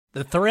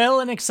The thrill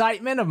and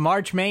excitement of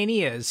March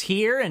Mania is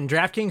here, and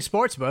DraftKings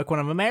Sportsbook, one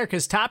of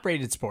America's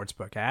top-rated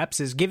sportsbook apps,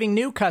 is giving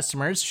new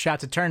customers a shot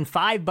to turn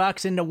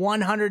 $5 into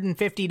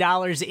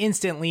 $150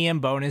 instantly in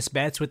bonus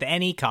bets with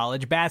any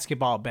college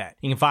basketball bet.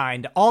 You can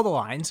find all the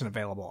lines and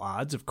available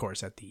odds, of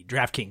course, at the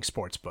DraftKings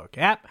Sportsbook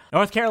app.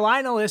 North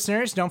Carolina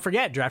listeners, don't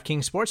forget,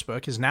 DraftKings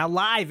Sportsbook is now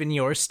live in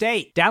your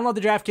state. Download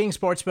the DraftKings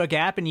Sportsbook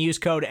app and use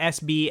code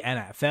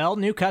SBNFL.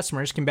 New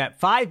customers can bet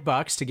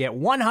 $5 to get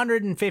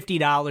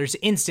 $150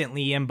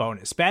 instantly in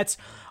bonus bets,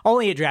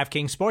 only at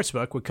DraftKings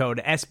Sportsbook with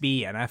code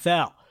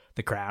SBNFL.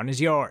 The crown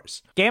is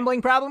yours.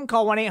 Gambling problem?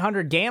 Call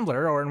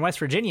 1-800-GAMBLER, or in West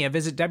Virginia,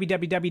 visit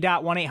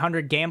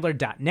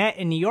www.1800gambler.net.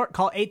 In New York,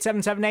 call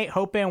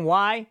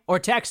 877-8-HOPE-NY or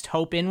text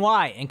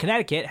HOPE-NY. In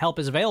Connecticut, help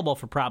is available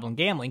for problem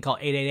gambling. Call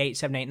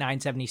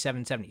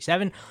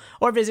 888-789-7777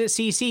 or visit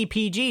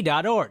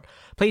ccpg.org.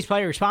 Please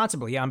play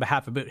responsibly on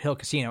behalf of Boot Hill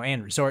Casino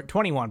and Resort.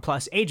 21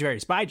 plus, age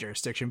varies by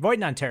jurisdiction. Void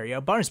in Ontario.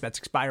 Bonus bets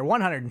expire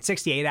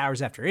 168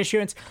 hours after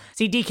issuance.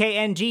 See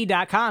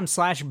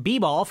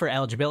dkng.com/bball for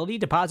eligibility,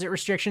 deposit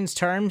restrictions,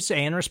 terms,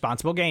 and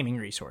responsible gaming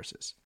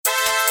resources.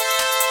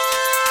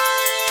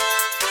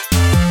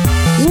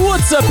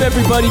 What's up,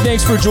 everybody?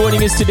 Thanks for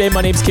joining us today.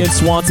 My name's Ken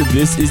Swanson.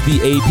 This is the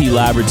AP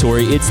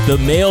Laboratory. It's the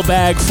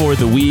mailbag for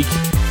the week.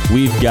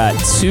 We've got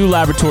 2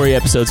 laboratory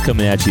episodes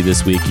coming at you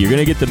this week. You're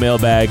going to get the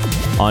mailbag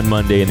on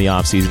Monday in the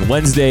offseason.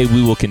 Wednesday,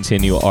 we will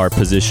continue our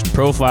position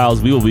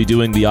profiles. We will be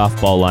doing the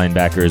off-ball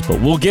linebackers, but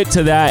we'll get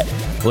to that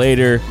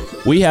later.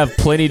 We have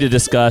plenty to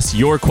discuss.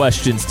 Your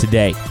questions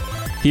today.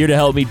 Here to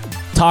help me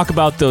talk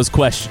about those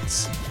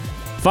questions.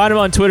 Find him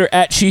on Twitter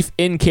at Chief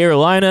in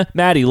Carolina.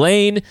 Maddie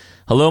Lane.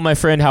 Hello, my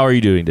friend. How are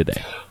you doing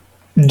today?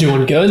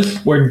 Doing good.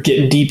 We're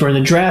getting deeper in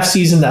the draft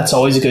season. That's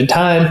always a good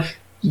time.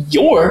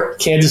 Your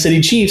Kansas City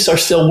Chiefs are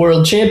still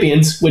world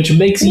champions, which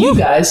makes you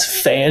guys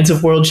fans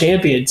of world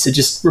champions. So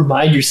just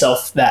remind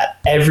yourself that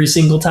every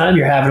single time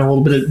you're having a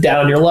little bit of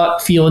down on your luck,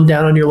 feeling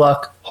down on your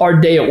luck,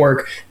 hard day at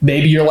work,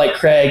 maybe you're like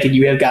Craig and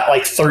you have got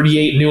like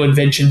 38 new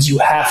inventions you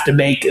have to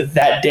make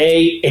that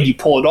day and you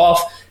pull it off.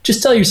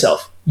 Just tell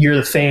yourself you're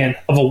the fan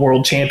of a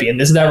world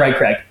champion. Isn't that right,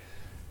 Craig?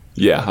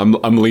 Yeah,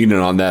 I'm leaning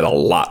on that a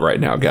lot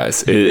right now,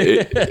 guys.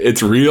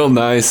 It's real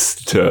nice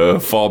to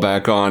fall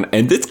back on.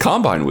 And it's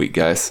Combine week,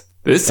 guys.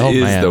 This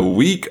is the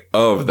week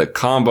of the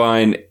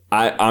Combine.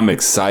 I'm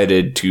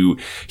excited to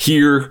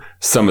hear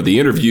some of the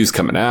interviews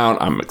coming out.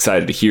 I'm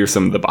excited to hear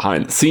some of the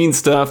behind-the-scenes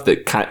stuff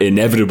that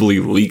inevitably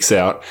leaks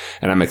out.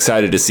 And I'm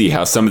excited to see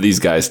how some of these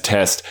guys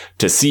test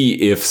to see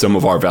if some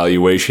of our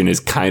valuation is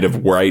kind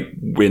of right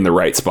in the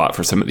right spot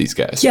for some of these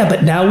guys. Yeah,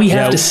 but now we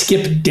have to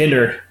skip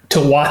dinner to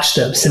watch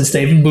them since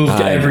they've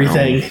moved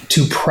everything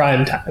to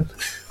prime time.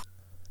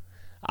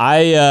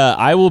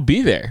 I will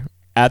be there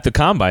at the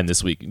Combine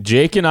this week.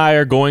 Jake and I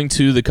are going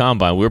to the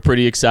Combine. We're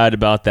pretty excited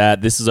about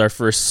that. This is our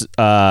first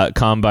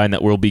Combine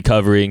that we'll be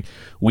covering.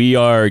 We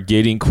are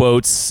getting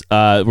quotes.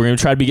 We're going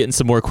to try to be getting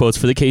some more quotes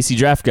for the KC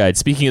Draft Guide.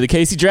 Speaking of the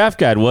KC Draft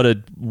Guide, what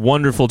a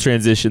wonderful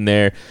transition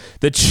there.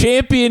 The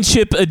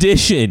championship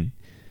edition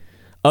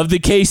of the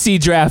KC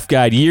Draft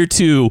Guide, year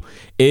 2,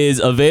 is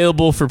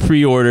available for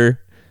pre-order.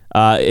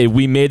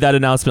 We made that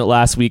announcement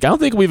last week. I don't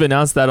think we've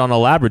announced that on a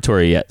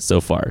laboratory yet so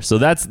far. So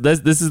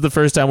this is the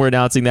first time we're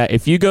announcing that.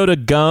 If you go to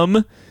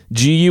gum.co/KC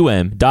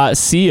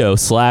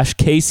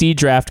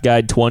Draft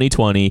Guide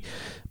 2020,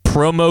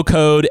 promo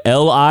code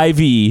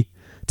LIV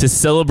to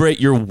celebrate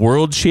your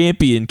world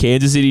champion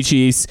Kansas City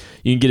Chiefs,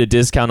 you can get a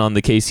discount on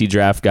the KC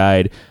Draft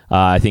Guide.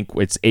 I think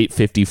it's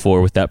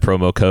 $8.54 with that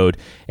promo code.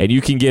 And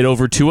you can get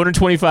over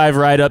 225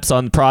 write-ups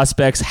on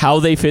prospects, how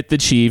they fit the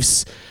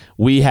Chiefs.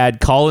 We had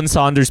Colin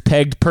Saunders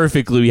pegged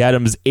perfectly. We had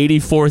him as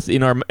 84th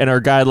in our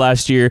guide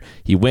last year.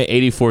 He went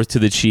 84th to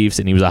the Chiefs,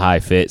 and he was a high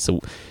fit.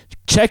 So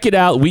check it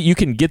out. You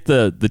can get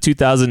the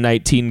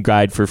 2019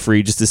 guide for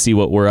free just to see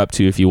what we're up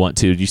to if you want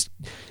to. Just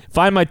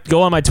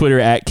go on my Twitter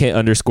at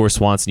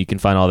Kent_Swanson. You can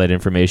find all that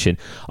information.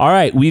 All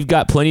right, we've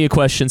got plenty of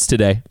questions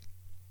today.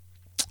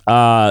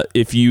 And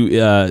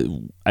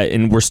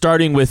we're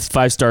starting with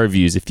 5-star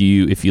reviews. If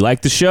you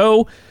like the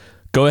show,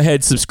 go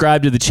ahead,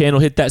 subscribe to the channel,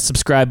 hit that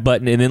subscribe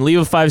button, and then leave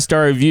a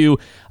 5-star review.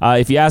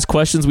 If you ask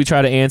questions, we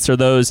try to answer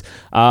those.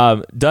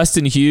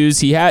 Dustin Hughes,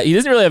 he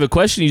doesn't really have a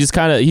question. He just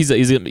kind of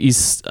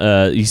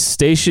he's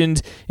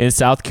stationed in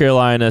South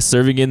Carolina,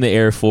 serving in the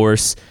Air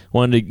Force.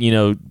 Wanted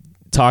to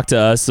talk to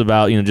us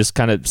about just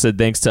kind of said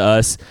thanks to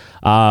us.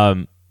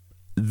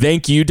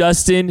 Thank you,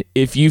 Dustin.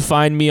 If you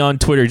find me on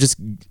Twitter, just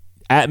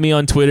at me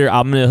on Twitter.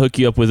 I'm going to hook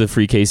you up with a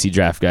free KC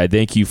Draft Guide.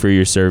 Thank you for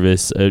your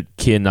service. I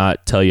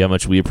cannot tell you how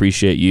much we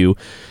appreciate you,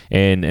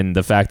 and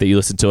the fact that you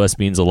listen to us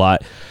means a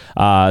lot.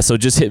 So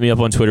just hit me up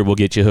on Twitter. We'll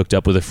get you hooked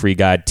up with a free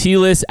guide.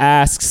 T-List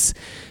asks,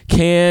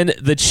 can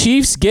the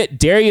Chiefs get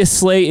Darius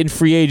Slay in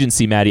free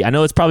agency, Maddie? I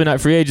know it's probably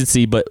not free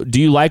agency, but do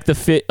you like the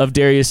fit of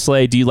Darius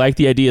Slay? Do you like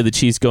the idea of the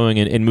Chiefs going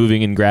and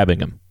moving and grabbing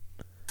him?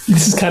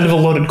 This is kind of a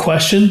loaded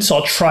question, so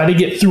I'll try to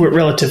get through it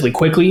relatively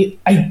quickly.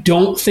 I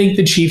don't think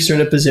the Chiefs are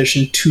in a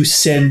position to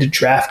send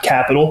draft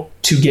capital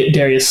to get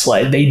Darius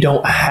Slay. They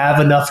don't have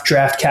enough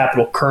draft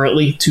capital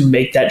currently to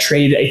make that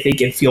trade, I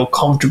think, and feel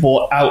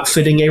comfortable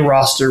outfitting a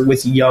roster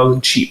with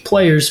young, cheap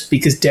players,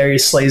 because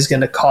Darius Slay is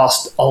going to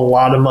cost a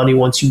lot of money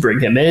once you bring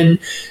him in.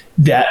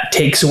 That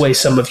takes away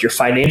some of your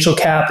financial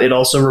cap. It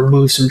also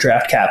removes some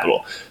draft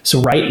capital. So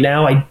right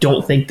now, I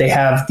don't think they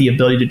have the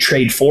ability to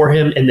trade for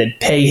him and then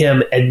pay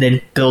him and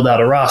then build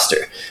out a roster.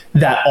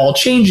 That all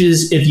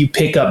changes if you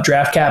pick up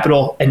draft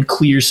capital and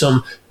clear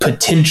some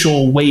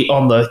potential weight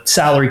on the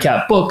salary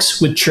cap books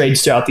with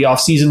trades throughout the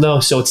offseason, though.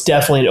 So it's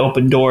definitely an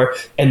open door,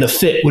 and the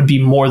fit would be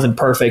more than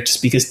perfect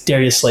just because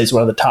Darius Slay is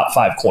one of the top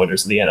 5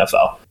 corners in the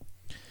NFL.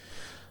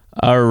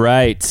 All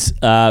right.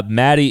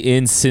 Maddie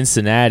in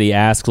Cincinnati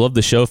asks, love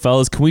the show,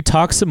 fellas. Can we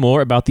talk some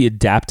more about the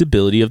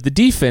adaptability of the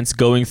defense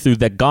going through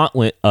the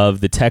gauntlet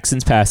of the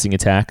Texans passing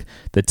attack,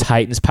 the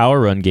Titans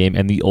power run game,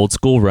 and the old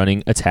school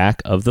running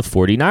attack of the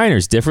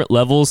 49ers? Different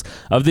levels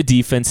of the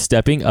defense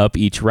stepping up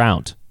each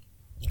round.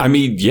 I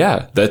mean,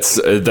 yeah, that's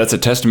a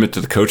testament to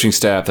the coaching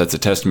staff. That's a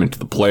testament to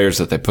the players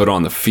that they put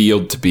on the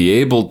field to be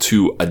able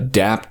to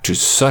adapt to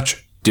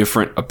such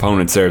different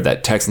opponents there.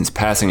 That Texans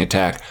passing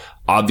attack,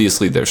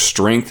 obviously their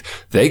strength.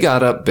 They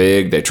got up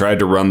big. They tried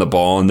to run the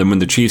ball. And then when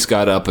the Chiefs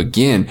got up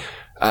again,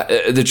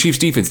 the Chiefs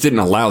defense didn't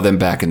allow them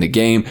back in the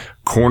game.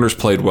 Corners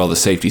played well. The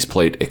safeties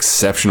played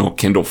exceptional.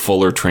 Kendall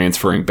Fuller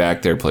transferring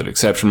back there played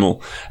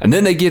exceptional. And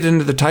then they get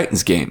into the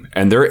Titans game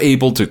and they're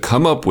able to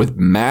come up with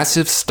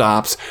massive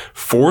stops,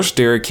 force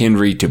Derrick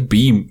Henry to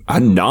be a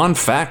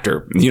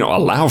non-factor,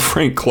 allow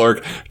Frank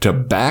Clark to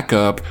back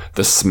up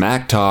the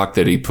smack talk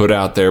that he put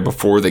out there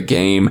before the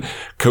game.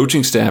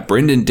 Coaching staff,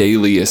 Brendan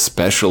Daly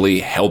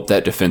especially, helped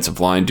that defensive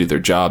line do their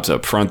jobs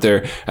up front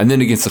there. And then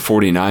against the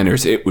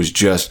 49ers, it was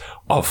just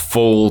a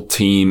full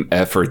team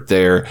effort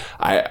there.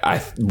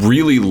 I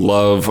really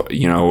love,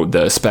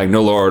 the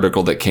Spagnuolo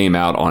article that came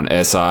out on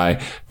SI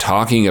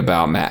talking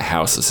about Matt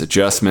House's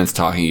adjustments,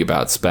 talking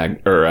about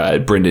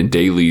Brendan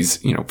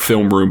Daly's,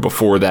 film room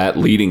before that,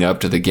 leading up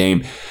to the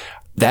game.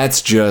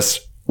 That's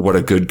just what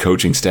a good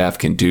coaching staff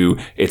can do.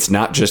 It's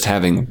not just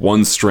having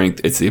one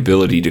strength. It's the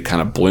ability to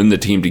kind of blend the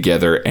team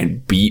together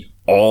and beat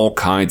all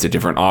kinds of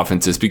different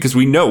offenses, because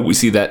we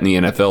see that in the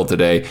NFL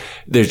today.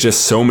 There's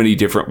just so many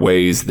different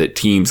ways that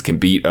teams can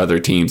beat other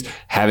teams.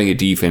 Having a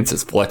defense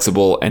that's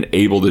flexible and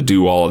able to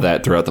do all of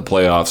that throughout the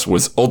playoffs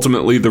was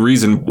ultimately the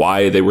reason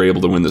why they were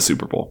able to win the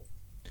Super Bowl.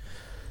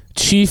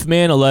 Chief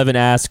Man 11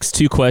 asks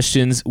 2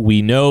 questions.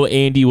 We know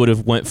Andy would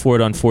have went for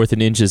it on 4th and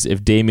inches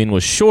if Damien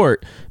was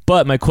short,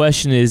 but my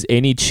question is,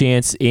 any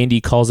chance Andy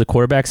calls a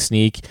quarterback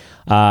sneak,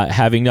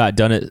 having not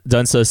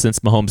done so since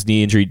Mahomes'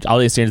 knee injury?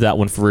 I'll answer that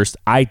one first.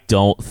 I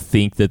don't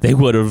think that they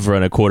would have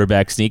run a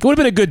quarterback sneak. It would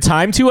have been a good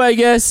time to, I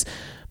guess.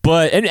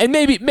 But and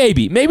maybe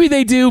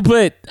they do,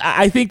 but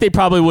I think they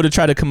probably would have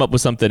tried to come up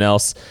with something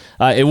else.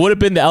 It would have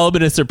been the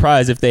element of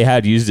surprise if they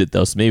had used it,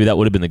 though. So maybe that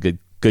would have been the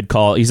good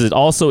call. He says,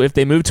 also, if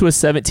they move to a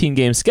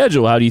 17-game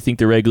schedule, how do you think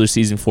the regular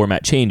season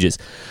format changes?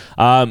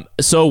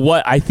 So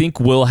what I think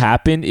will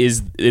happen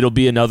is it'll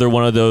be another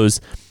one of those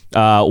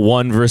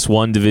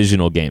 1-versus-1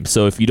 divisional games.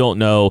 So if you don't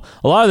know,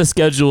 a lot of the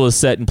schedule is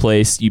set in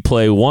place. You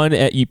play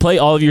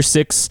all of your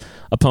 6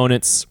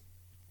 opponents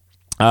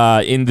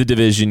in the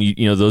division.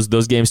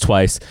 Those games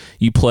twice.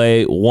 You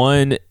play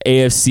one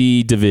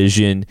AFC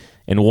division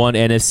and one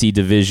NFC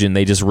division.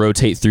 They just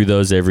rotate through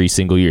those every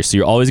single year. So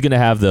you're always going to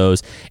have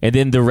those. And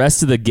then the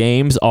rest of the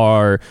games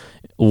are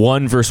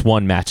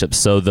 1-versus-1 matchups.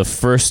 So the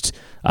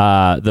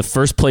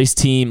first place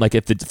team, like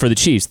for the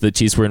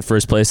Chiefs were in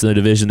first place in the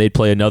division. They'd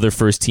play another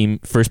first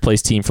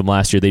place team from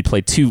last year. They'd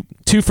play two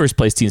first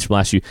place teams from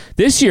last year.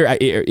 This year,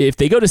 if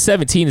they go to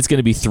 17, it's going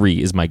to be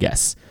 3 is my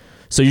guess.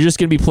 So you're just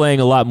going to be playing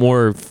a lot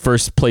more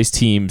first place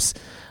teams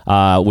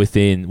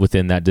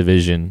within that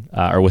division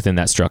or within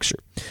that structure.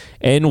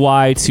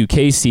 NY to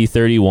KC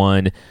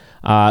 31.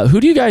 Who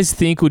do you guys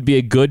think would be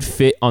a good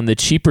fit on the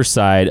cheaper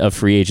side of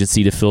free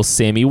agency to fill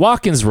Sammy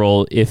Watkins'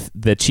 role if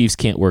the Chiefs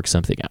can't work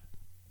something out?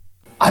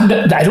 I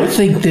don't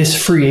think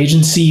this free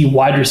agency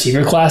wide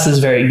receiver class is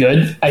very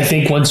good. I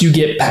think once you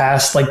get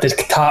past like the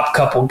top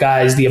couple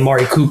guys, the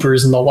Amari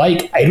Coopers and the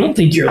like, I don't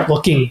think you're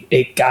looking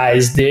at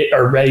guys that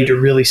are ready to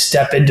really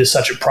step into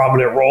such a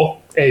prominent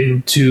role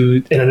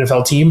into an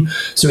NFL team.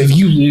 So if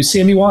you lose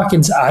Sammy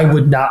Watkins, I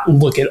would not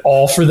look at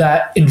all for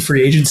that in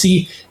free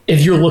agency.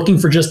 If you're looking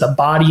for just a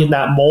body in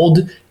that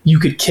mold, you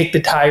could kick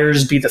the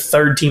tires, be the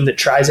third team that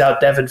tries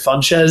out Devin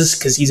Funchess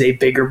because he's a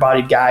bigger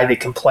bodied guy that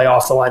can play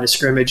off the line of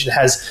scrimmage and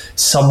has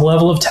some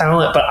level of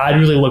talent. But I'd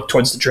really look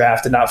towards the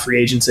draft and not free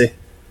agency.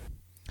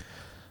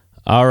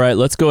 All right,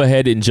 let's go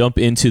ahead and jump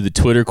into the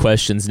Twitter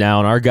questions now.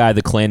 And our guy,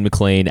 the Clan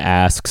McLean,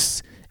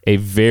 asks a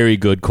very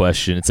good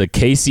question. It's a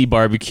KC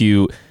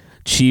Barbecue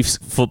Chiefs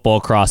football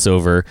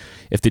crossover.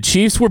 If the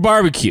Chiefs were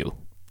barbecue,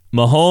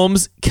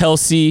 Mahomes,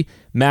 Kelsey,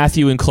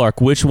 Matthew, and Clark,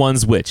 which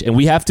one's which? And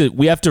we have to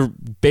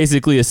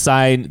basically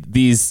assign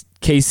these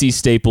KC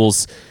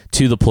staples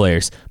to the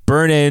players.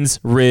 Burn ends,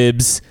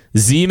 ribs,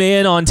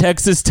 Z-Man on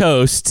Texas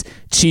toast,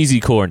 cheesy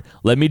corn.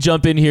 Let me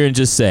jump in here and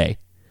just say,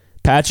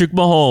 Patrick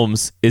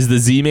Mahomes is the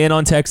Z-Man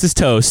on Texas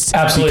toast.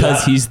 Absolutely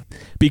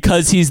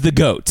because he's the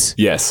GOAT.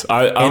 Yes,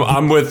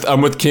 I'm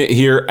with Kent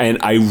here, and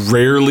I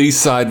rarely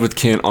side with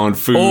Kent on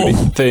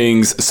food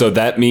things. So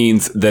that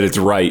means that it's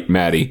right,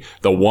 Maddie.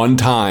 The one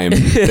time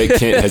that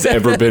Kent has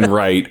ever been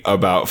right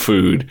about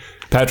food.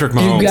 Patrick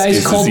Mahomes. You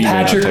guys called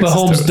Patrick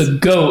Mahomes the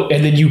GOAT,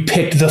 and then you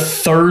picked the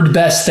third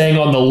best thing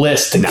on the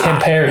list to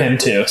compare him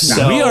to.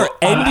 So we are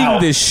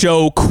ending this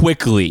show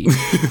quickly.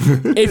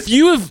 If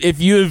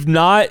you have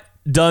not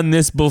done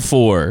this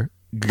before,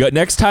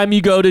 next time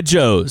you go to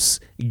Joe's,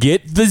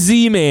 get the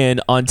Z-Man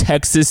on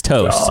Texas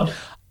toast. God.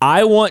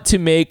 I want to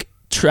make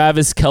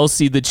Travis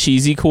Kelce the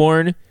cheesy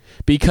corn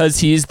because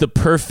he's the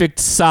perfect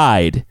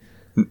sidekick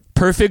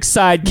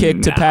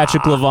to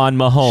Patrick LaVon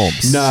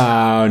Mahomes.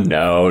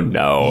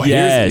 No.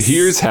 Yes.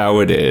 Here's how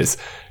it is.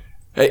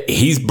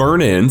 He's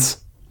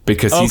burn-ins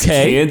because he's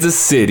Kansas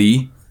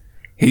City.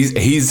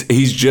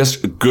 He's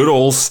just good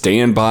old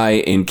standby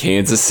in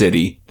Kansas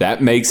City.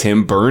 That makes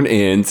him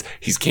burn-ins.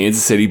 He's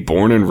Kansas City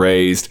born and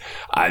raised.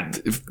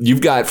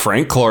 You've got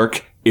Frank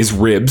Clark is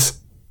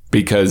ribs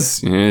because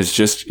he's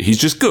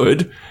just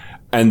good.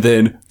 And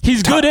then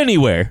he's good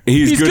anywhere.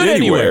 He's good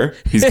anywhere.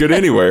 He's good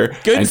anywhere.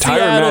 Good and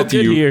Seattle, Tyrann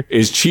Mathieu good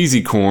is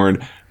cheesy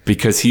corn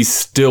because he's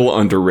still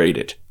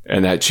underrated.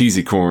 And that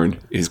cheesy corn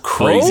is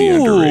crazy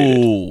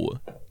underrated.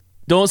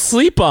 Don't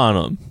sleep on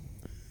him.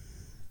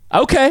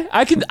 Okay,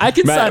 I can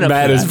sign up.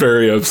 Matt for is that.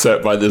 very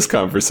upset by this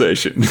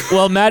conversation.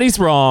 Well, Maddie's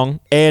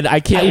wrong, and I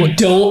can't. I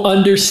don't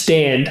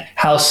understand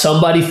how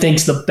somebody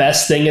thinks the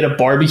best thing at a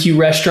barbecue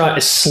restaurant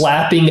is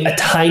slapping a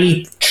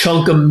tiny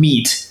chunk of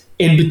meat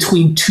in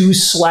between two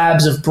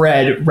slabs of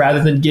bread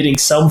rather than getting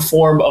some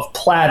form of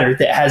platter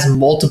that has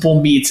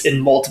multiple meats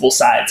and multiple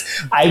sides.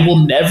 I will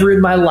never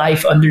in my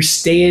life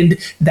understand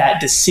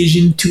that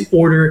decision to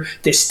order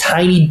this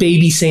tiny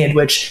baby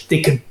sandwich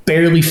that could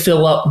barely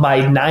fill up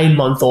my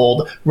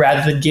 9-month-old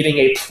rather than getting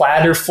a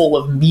platter full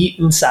of meat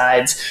and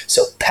sides.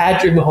 So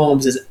Patrick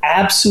Mahomes is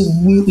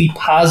absolutely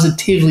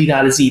positively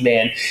not a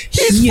Z-Man.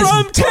 He's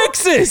from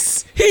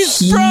Texas.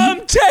 He's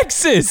from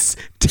Texas.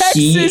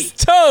 Texas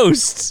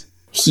toast.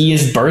 He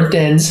is burnt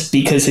ends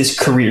because his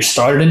career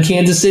started in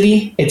Kansas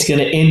City. It's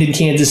going to end in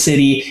Kansas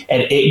City,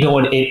 and it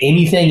going in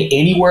anything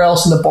anywhere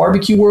else in the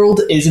barbecue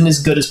world isn't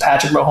as good as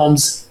Patrick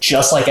Mahomes,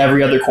 just like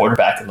every other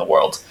quarterback in the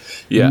world.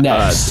 Yeah.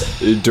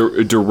 Next.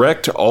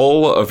 Direct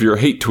all of your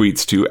hate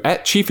tweets to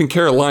 @Chief in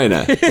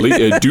Carolina.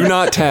 Do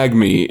not tag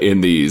me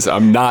in these.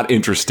 I'm not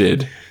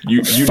interested.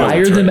 You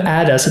Fire them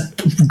at us.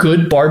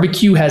 Good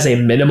barbecue has a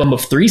minimum of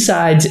 3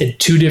 sides and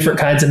 2 different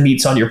kinds of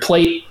meats on your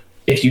plate.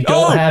 If you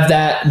don't have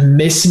that,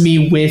 miss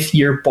me with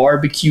your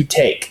barbecue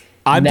take.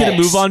 I'm gonna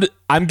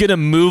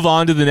move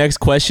on to the next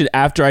question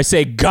after I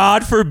say,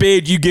 God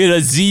forbid you get a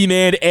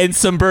Z-Man and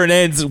some burn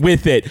ends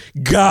with it.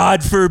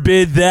 God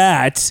forbid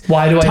that.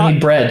 Why do I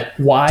need bread?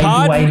 Why do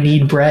I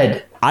need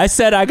bread? I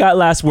said I got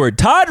last word.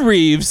 Todd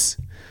Reeves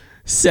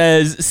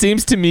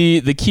seems to me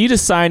the key to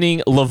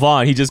signing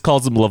LaVon, he just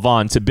calls him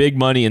LaVon, to big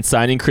money and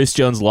signing Chris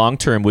Jones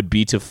long-term would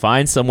be to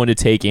find someone to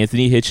take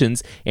Anthony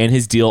Hitchens and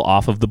his deal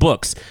off of the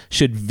books.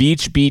 Should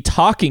Veach be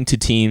talking to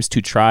teams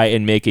to try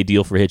and make a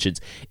deal for Hitchens?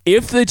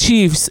 If the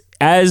Chiefs,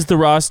 as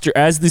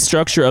the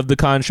structure of the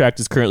contract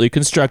is currently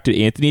constructed,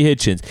 Anthony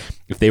Hitchens,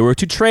 if they were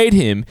to trade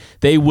him,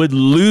 they would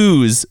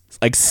lose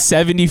like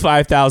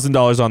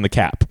 $75,000 on the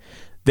cap.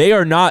 They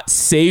are not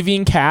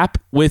saving cap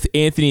with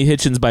Anthony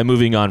Hitchens by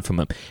moving on from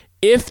him.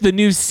 If the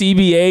new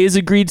CBA is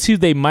agreed to,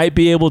 they might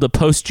be able to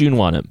post June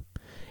on him.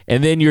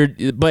 And then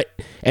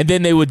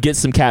they would get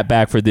some cap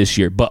back for this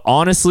year. But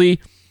honestly,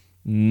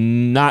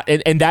 not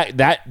and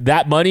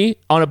that money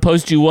on a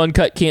post June 1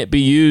 cut can't be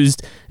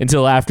used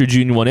until after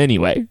June 1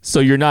 anyway.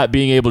 So you're not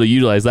being able to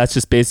utilize. That's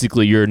just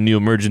basically your new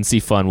emergency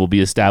fund will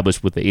be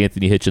established with the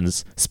Anthony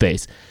Hitchens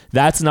space.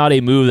 That's not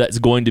a move that's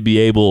going to be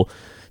able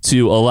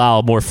to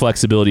allow more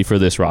flexibility for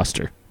this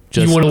roster.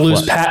 You want to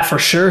lose Pat for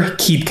sure?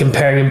 Keep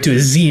comparing him to a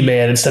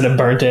Z-Man instead of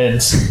burnt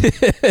ends.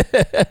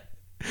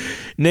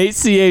 Nate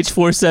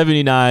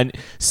CH479,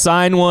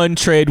 sign one,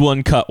 trade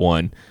one, cut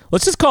one.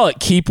 Let's just call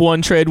it keep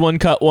one, trade one,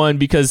 cut one,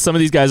 because some of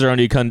these guys are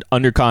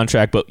under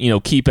contract, but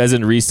keep as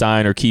in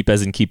re-sign or keep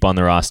as in keep on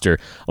the roster.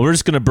 We're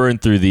just going to burn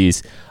through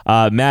these.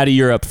 Maddie,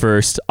 you're up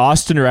first.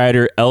 Austin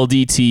Ryder,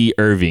 LDT,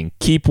 Irving.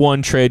 Keep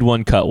one, trade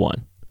one, cut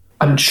one.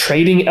 I'm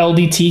trading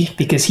LDT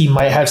because he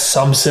might have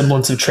some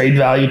semblance of trade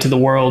value to the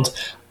world.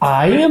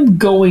 I am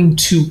going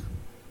to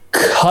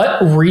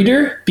cut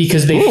Reader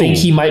because they think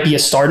he might be a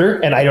starter,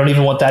 and I don't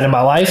even want that in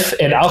my life.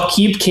 And I'll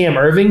keep Cam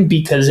Irving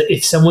because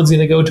if someone's going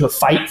to go to a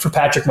fight for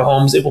Patrick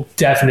Mahomes, it will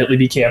definitely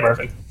be Cam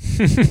Irving.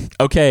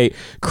 Okay,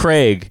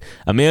 Craig,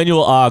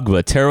 Emmanuel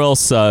Ogbah, Terrell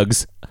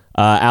Suggs,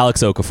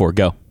 Alex Okafor,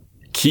 go.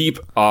 Keep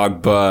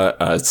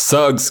Ogbah.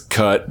 Suggs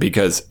cut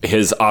because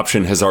his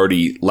option has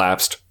already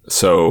lapsed.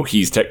 So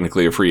he's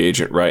technically a free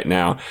agent right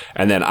now.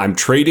 And then I'm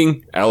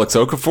trading Alex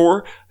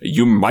Okafor.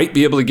 You might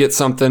be able to get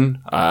something.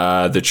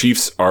 The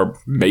Chiefs are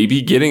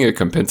maybe getting a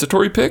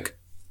compensatory pick.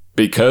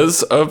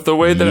 because of the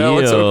way that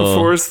Alex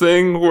Okafor's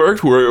thing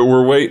worked.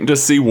 We're waiting to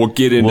see. We'll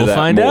get into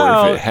that more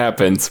out if it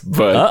happens.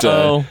 But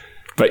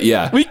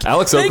yeah,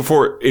 Alex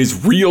Okafor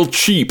is real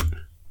cheap.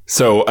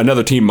 So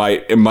another team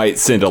might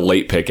send a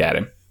late pick at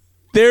him.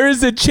 There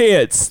is a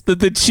chance that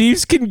the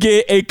Chiefs can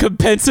get a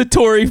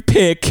compensatory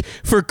pick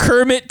for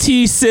Kermit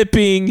T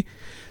sipping,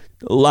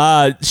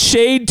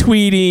 shade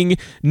tweeting,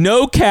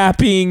 no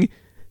capping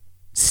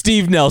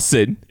Steve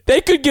Nelson.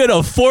 They could get a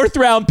 4th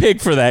round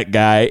pick for that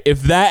guy.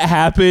 If that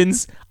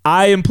happens,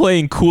 I am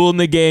playing Kool in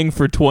the Gang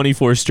for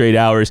 24 straight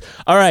hours.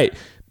 All right,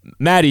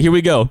 Maddie, here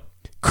we go.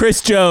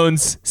 Chris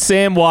Jones,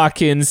 Sam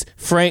Watkins,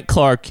 Frank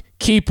Clark,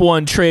 keep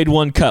one, trade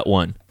one, cut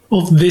one.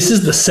 Well, this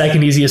is the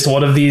second easiest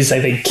one of these. I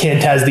think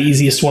Kent has the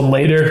easiest one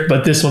later,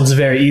 but this one's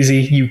very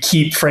easy. You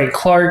keep Frank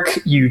Clark,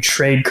 you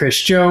trade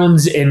Chris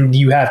Jones, and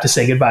you have to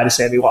say goodbye to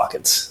Sammy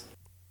Watkins.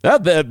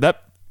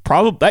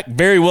 That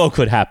very well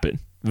could happen.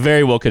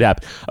 Very well could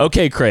happen.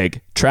 Okay,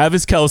 Craig.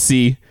 Travis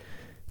Kelce,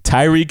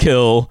 Tyreek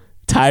Hill,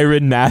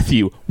 Tyrann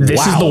Mathieu.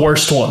 This is the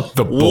worst one.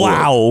 The bullet.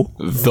 Wow.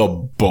 The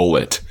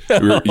bullet.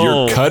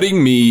 You're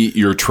cutting me,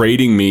 you're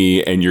trading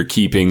me, and you're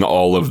keeping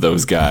all of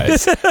those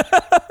guys.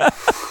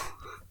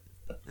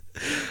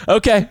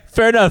 Okay,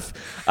 fair enough.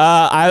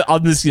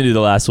 I'm just going to do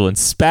the last one.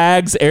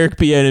 Spags, Eric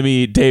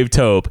Bieniemy, Dave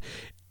Toub.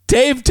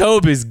 Dave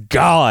Toub is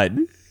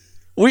gone.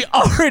 We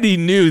already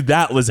knew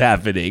that was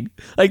happening.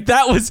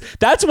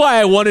 That's why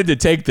I wanted to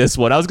take this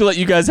one. I was going to let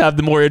you guys have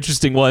the more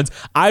interesting ones.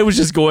 I was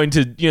just going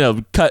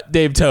to, cut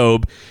Dave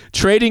Toub,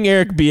 trading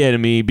Eric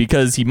Bieniemy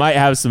because he might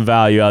have some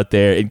value out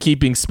there, and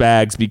keeping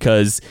Spags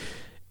because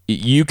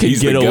you can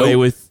get away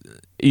with.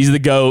 He's the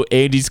GOAT.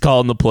 Andy's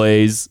calling the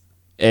plays,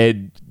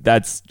 and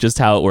that's just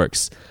how it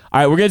works. All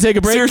right, we're going to take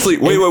a break. Seriously,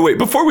 wait.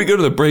 Before we go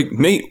to the break,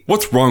 Nate,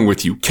 what's wrong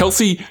with you?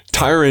 Kelce,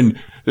 Tyrann,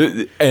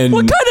 and...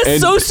 What kind of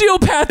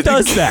sociopath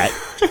does that?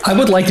 I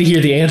would like to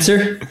hear the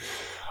answer.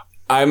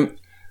 I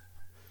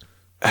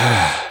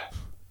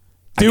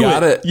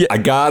gotta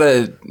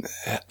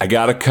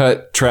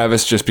cut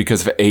Travis just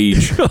because of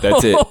age.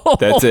 That's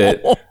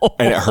it.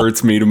 And it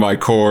hurts me to my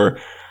core.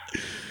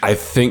 I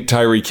think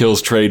Tyreek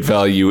Hill's trade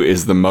value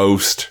is the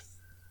most.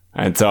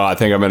 And so I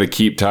think I'm going to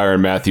keep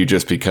Tyrann Mathieu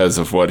just because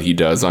of what he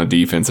does on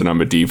defense, and I'm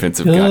a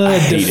defensive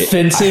guy.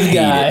 Defensive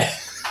guy.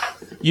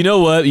 You know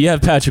what? You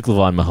have Patrick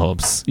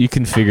Mahomes. You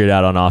can figure it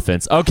out on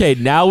offense. Okay,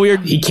 now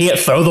he can't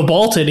throw the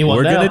ball to anyone.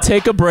 We're going to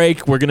take a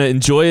break. We're going to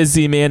enjoy a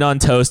Z-Man on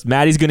toast.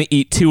 Maddie's going to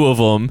eat 2 of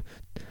them,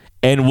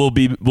 and we'll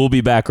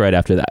be back right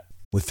after that.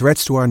 With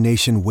threats to our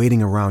nation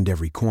waiting around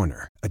every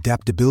corner,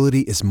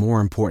 adaptability is more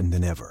important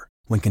than ever.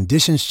 When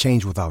conditions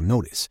change without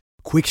notice,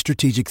 quick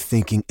strategic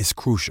thinking is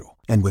crucial.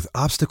 And with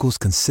obstacles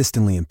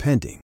consistently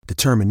impending,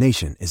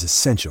 determination is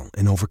essential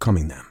in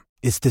overcoming them.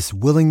 It's this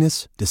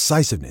willingness,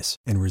 decisiveness,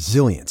 and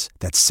resilience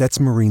that sets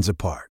Marines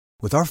apart.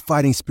 With our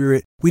fighting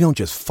spirit, we don't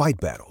just fight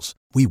battles,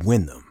 we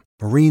win them.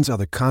 Marines are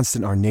the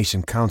constant our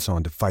nation counts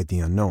on to fight the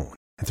unknown.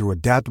 And through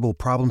adaptable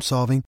problem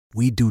solving,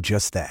 we do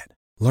just that.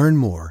 Learn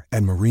more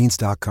at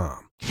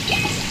marines.com.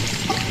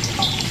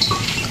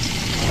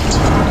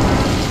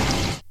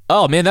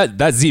 Oh man,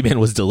 that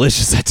Z-Man was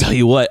delicious, I tell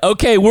you what.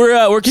 Okay,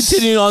 we're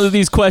continuing on with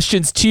these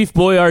questions. Chief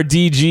Boyar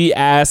DG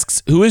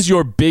asks, who is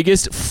your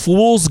biggest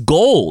fool's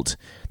gold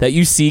that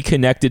you see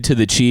connected to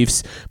the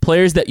Chiefs?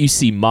 Players that you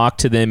see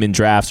mocked to them in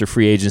drafts or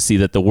free agency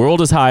that the world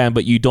is high on,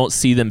 but you don't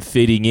see them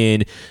fitting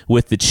in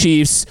with the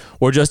Chiefs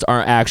or just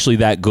aren't actually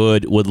that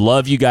good. Would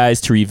love you guys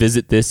to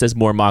revisit this as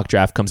more mock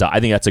draft comes out. I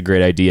think that's a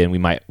great idea, and we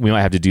might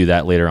have to do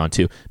that later on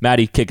too.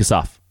 Maddie, kick us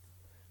off.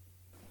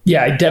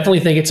 Yeah, I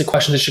definitely think it's a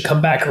question that should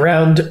come back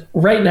around.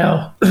 Right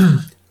now,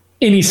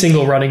 any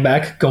single running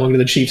back going to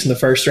the Chiefs in the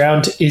first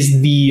round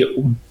is the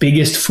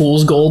biggest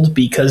fool's gold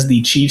because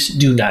the Chiefs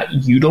do not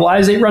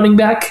utilize a running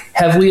back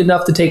heavily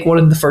enough to take one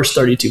of the first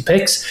 32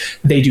 picks.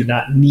 They do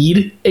not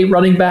need a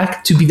running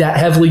back to be that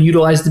heavily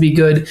utilized to be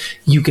good.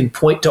 You can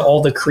point to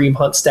all the Kareem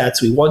Hunt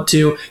stats we want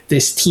to.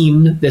 This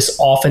team, this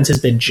offense has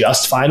been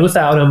just fine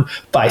without him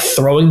by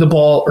throwing the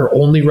ball or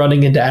only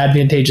running into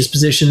advantageous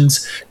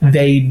positions.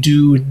 They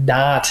do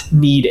not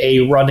need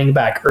a running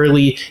back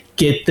early.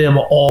 Get them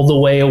all the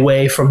way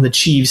away from the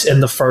Chiefs in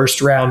the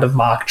first round of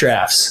mock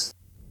drafts.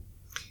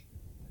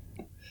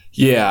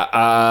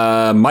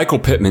 Yeah, Michael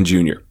Pittman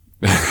Jr.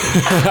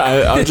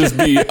 I'll just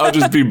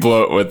be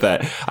blunt with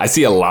that. I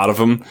see a lot of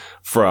them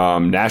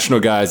from national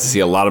guys. I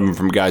see a lot of them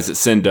from guys that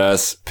send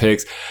us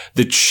picks.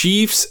 The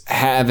Chiefs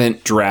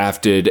haven't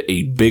drafted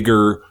a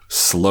bigger,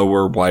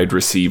 slower wide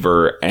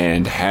receiver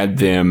and had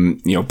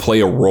them, play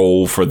a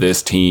role for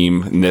this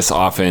team and this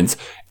offense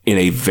in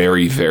a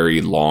very,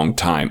 very long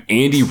time.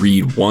 Andy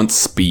Reid wants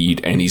speed,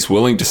 and he's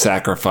willing to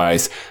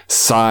sacrifice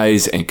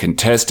size and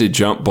contested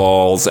jump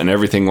balls and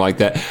everything like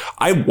that.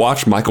 I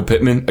watched Michael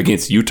Pittman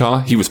against Utah.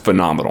 He was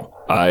phenomenal.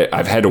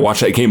 I've had to watch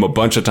that game a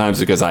bunch of times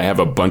because I have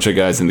a bunch of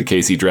guys in the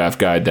KC draft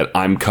guide that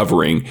I'm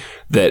covering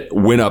that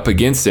went up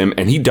against him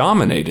and he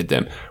dominated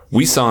them.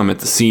 We saw him at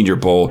the Senior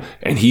Bowl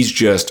and he's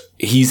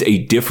a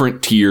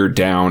different tier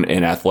down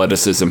in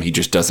athleticism. He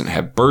just doesn't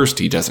have burst.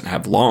 He doesn't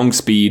have long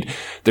speed.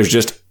 There's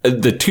just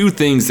the two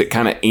things that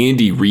kind of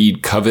Andy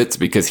Reid covets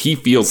because he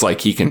feels like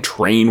he can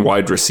train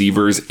wide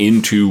receivers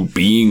into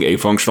being a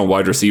functional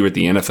wide receiver at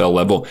the NFL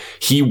level.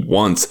 He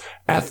wants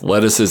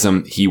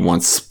athleticism. He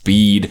wants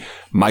speed.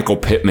 Michael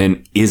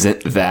Pittman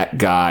isn't that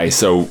guy.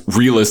 So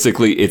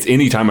realistically, it's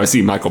anytime I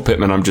see Michael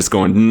Pittman, I'm just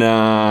going,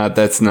 nah,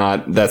 that's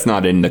not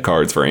in the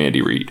cards for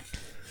Andy Reid.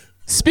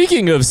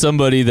 Speaking of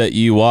somebody that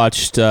you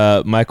watched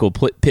Michael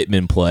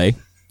Pittman play,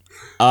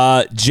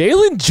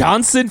 Jalen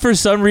Johnson for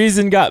some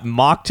reason got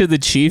mocked to the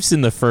Chiefs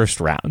in the first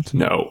round.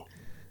 No.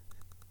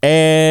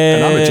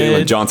 And I'm a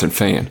Jalen Johnson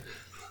fan.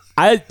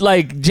 I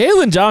like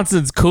Jalen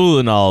Johnson's cool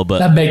and all, but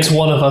that makes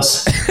one of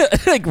us.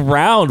 like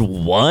round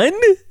one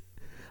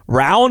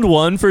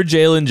for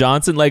Jalen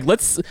Johnson. Like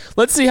let's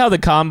see how the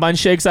combine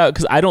shakes out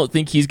because I don't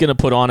think he's going to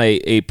put on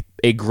a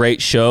great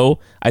show.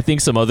 I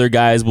think some other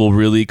guys will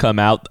really come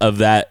out of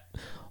that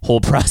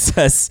whole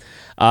process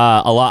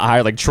a lot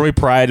higher. Like Troy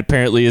Pride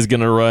apparently is going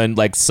to run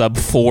like sub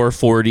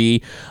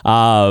 440.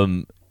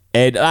 And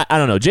I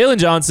don't know. Jalen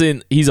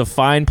Johnson, he's a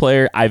fine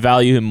player. I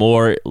value him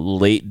more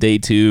late day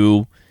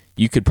 2.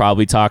 You could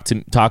probably talk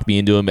me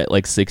into him at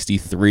like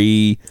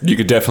 63. You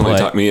could definitely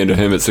talk me into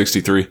him at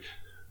 63.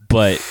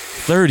 But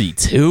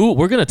 32?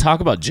 We're going to talk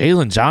about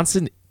Jalen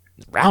Johnson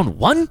round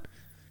 1?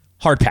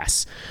 Hard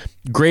pass.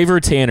 Graver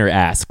Tanner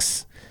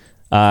asks,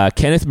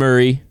 Kenneth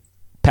Murray,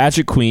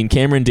 Patrick Queen,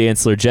 Cameron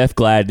Dantzler, Jeff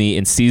Gladney,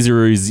 and Cesar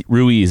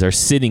Ruiz are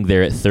sitting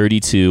there at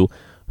 32.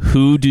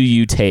 Who do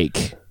you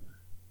take?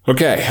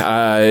 Okay,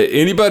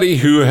 anybody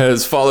who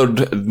has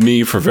followed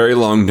me for very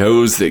long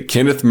knows that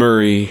Kenneth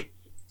Murray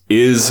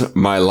is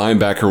my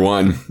linebacker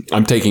 1.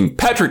 I'm taking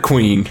Patrick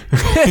Queen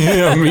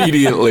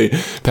immediately.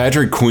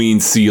 Patrick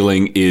Queen's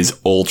ceiling is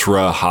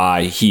ultra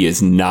high. He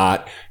is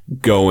not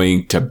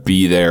going to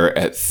be there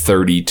at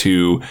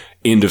 32.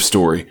 End of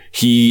story.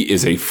 He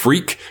is a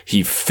freak.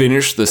 He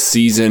finished the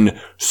season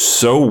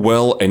so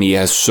well and he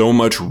has so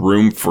much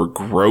room for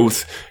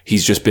growth.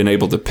 He's just been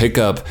able to pick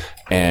up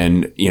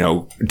and,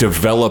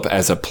 develop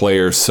as a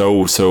player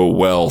so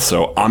well.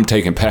 So I'm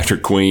taking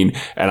Patrick Queen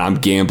and I'm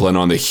gambling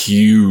on the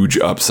huge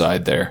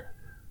upside there.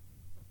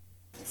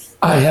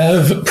 I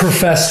have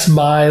professed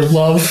my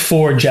love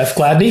for Jeff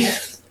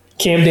Gladney,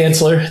 Cam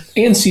Dantzler,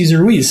 and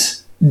Cesar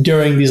Ruiz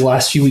during these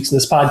last few weeks of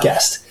this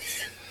podcast.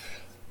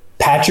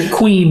 Patrick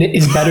Queen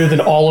is better than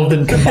all of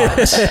them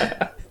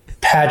combined.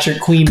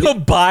 Patrick Queen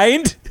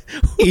combined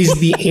is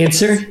the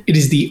answer. It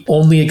is the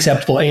only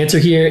acceptable answer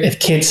here. If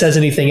Kent says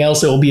anything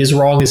else, it will be as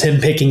wrong as him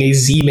picking a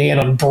Z-Man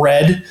on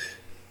bread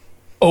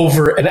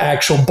over an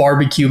actual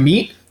barbecue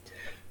meat.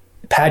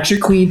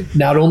 Patrick Queen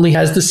not only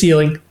has the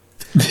ceiling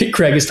that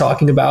Craig is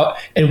talking about,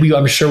 and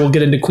I'm sure we'll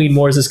get into Queen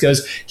more as this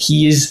goes,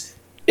 he is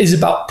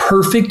about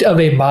perfect of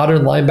a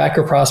modern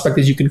linebacker prospect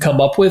as you can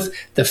come up with.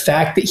 The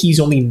fact that he's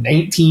only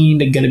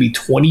 19 and going to be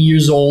 20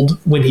 years old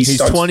when he's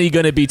 20,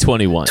 going to be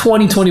 21.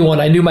 2021.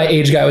 I knew my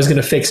age guy was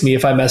going to fix me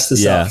if I messed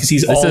this up because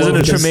he's this isn't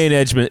a Tremaine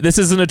Edmonds. This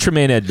isn't a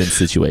Tremaine Edmonds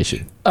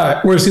situation. All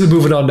right, we're just going to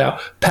move it on now.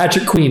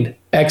 Patrick Queen,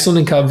 excellent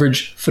in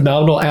coverage,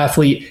 phenomenal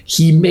athlete.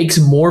 He makes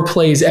more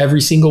plays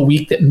every single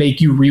week that make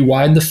you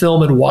rewind the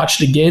film and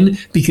watch it again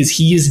because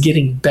he is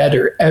getting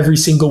better every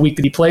single week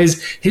that he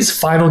plays. His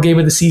final game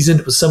of the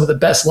season was some of the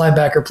best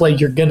linebacker play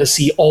you're going to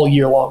see all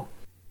year long.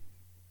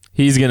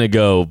 He's going to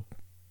go.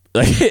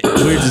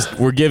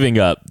 We're giving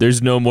up.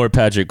 There's no more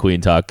Patrick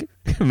Queen talk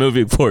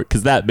moving forward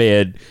because that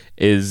man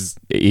he's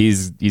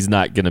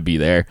not going to be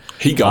there.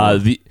 He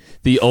gone.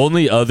 The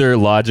only other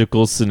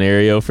logical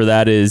scenario for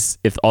that is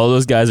if all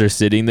those guys are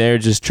sitting there,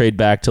 just trade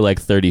back to like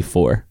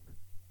 34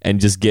 and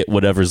just get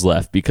whatever's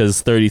left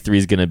because 33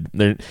 is going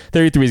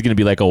to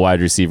be like a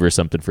wide receiver or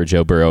something for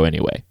Joe Burrow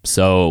anyway.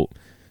 So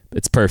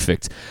it's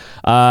perfect.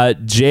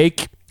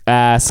 Jake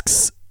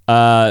asks,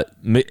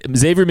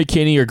 Xavier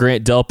McKinney or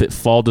Grant Delpit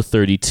fall to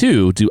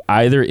 32. Do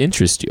either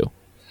interest you?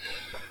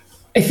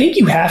 I think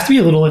you have to be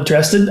a little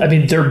interested. I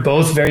mean, they're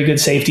both very good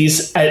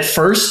safeties. At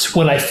first,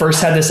 when I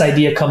first had this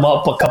idea come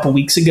up a couple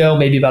weeks ago,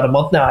 maybe about a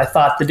month now, I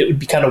thought that it would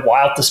be kind of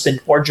wild to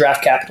spend more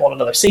draft capital on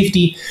another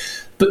safety.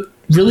 But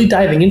really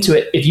diving into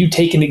it, if you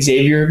take an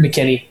Xavier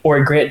McKinney or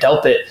a Grant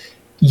Delpit,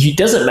 it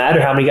doesn't matter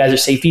how many guys are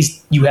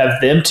safeties. You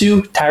have them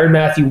two, Tyrann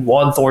Mathieu,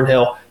 Juan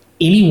Thornhill.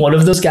 Any one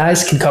of those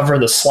guys can cover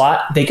in the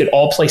slot. They could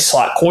all play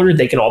slot corner.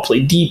 They can all play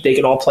deep. They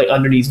can all play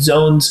underneath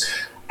zones.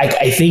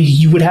 I think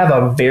you would have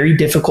a very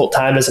difficult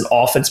time as an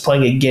offense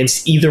playing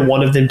against either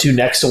one of them two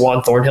next to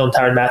Juan Thornhill and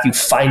Tyrann Mathieu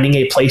finding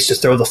a place to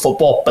throw the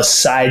football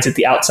besides at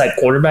the outside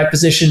cornerback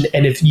position.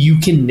 And if you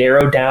can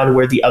narrow down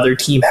where the other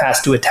team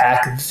has to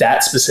attack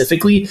that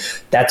specifically,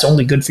 that's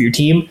only good for your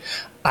team.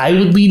 I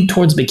would lean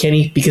towards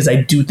McKinney because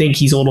I do think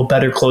he's a little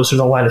better closer to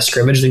the line of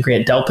scrimmage than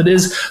Grant Delpit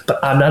is,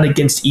 but I'm not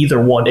against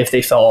either one if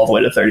they fell all the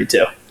way to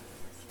 32.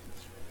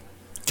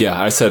 Yeah,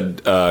 I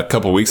said a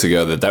couple weeks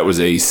ago that was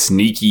a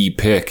sneaky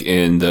pick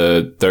in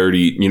the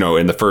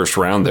in the first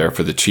round there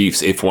for the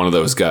Chiefs. If one of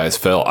those guys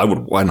fell, I would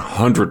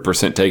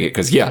 100% take it.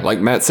 Because, yeah, like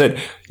Matt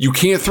said, you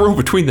can't throw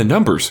between the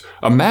numbers.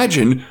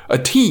 Imagine a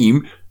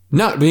team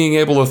not being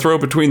able to throw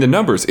between the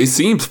numbers. It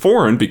seems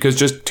foreign because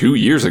just 2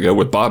 years ago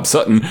with Bob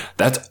Sutton,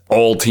 that's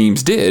all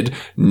teams did.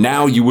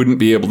 Now you wouldn't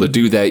be able to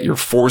do that. You're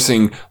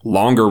forcing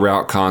longer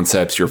route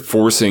concepts. You're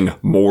forcing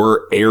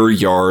more air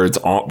yards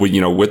on,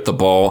 with the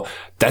ball.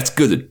 That's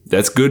good.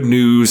 That's good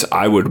news.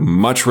 I would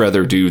much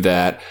rather do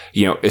that,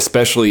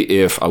 especially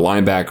if a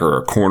linebacker or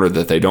a corner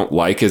that they don't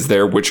like is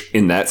there, which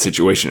in that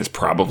situation is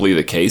probably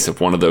the case. If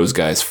one of those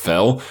guys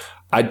fell,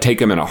 I'd take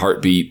him in a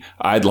heartbeat.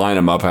 I'd line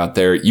him up out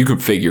there. You can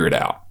figure it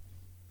out.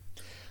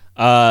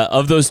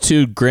 Of those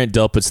two, Grant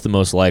Delpit's the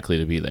most likely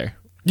to be there,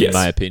 in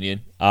my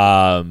opinion.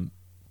 Tyrann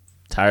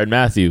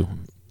Mathieu,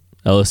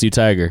 LSU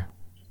Tiger.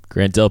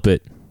 Grant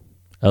Delpit,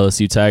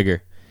 LSU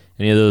Tiger.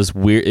 Any of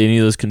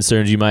those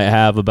concerns you might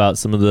have about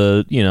some of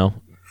the,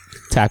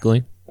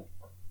 tackling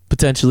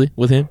potentially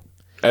with him?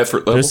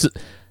 Effort level.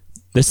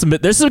 There's some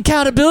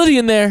accountability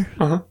in there.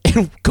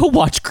 And go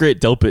watch Grant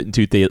Delpit in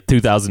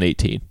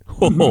 2018.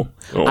 Oh,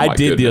 I did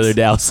goodness. The other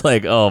day. I was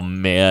like, oh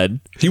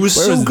man, he was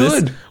so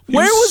good.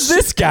 Where was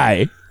this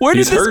guy? Where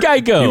did this guy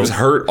go? He was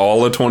hurt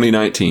all of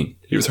 2019.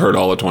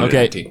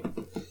 Okay.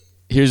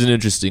 Here's an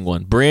interesting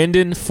one.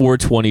 Brandon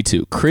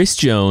 422. Chris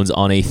Jones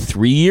on a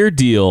 3-year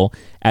deal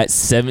at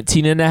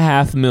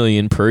 $17.5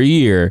 million per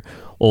year,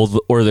 or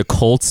the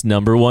Colts'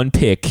 number 1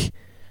 pick.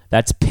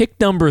 That's pick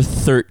number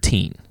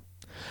 13.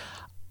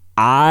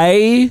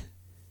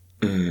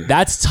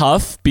 That's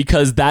tough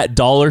because that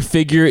dollar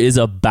figure is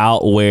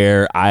about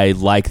where I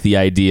like the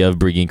idea of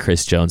bringing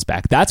Chris Jones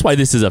back. That's why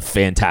this is a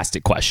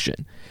fantastic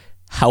question.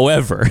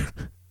 However,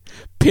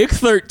 pick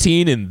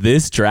 13 in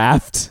this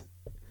draft,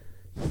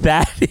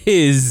 that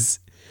is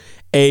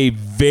a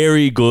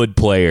very good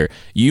player.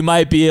 You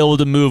might be able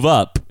to move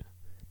up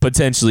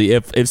potentially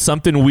if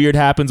something weird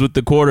happens with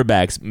the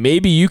quarterbacks.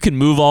 Maybe you can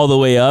move all the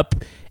way up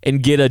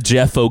and get a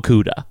Jeff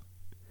Okudah.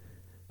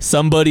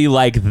 Somebody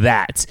like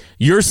that.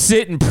 You're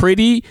sitting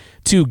pretty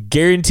to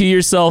guarantee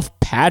yourself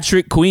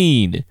Patrick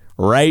Queen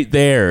right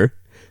there.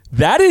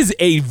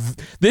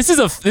 This is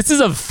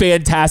a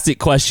fantastic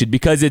question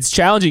because it's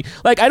challenging.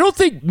 Like I don't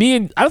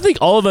think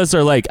all of us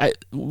are like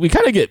we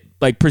kind of get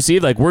like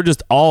perceived like we're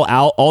just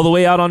all the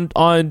way out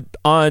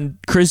on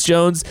Chris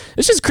Jones.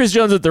 It's just Chris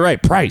Jones at the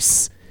right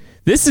price.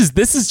 This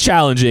is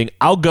challenging.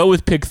 I'll go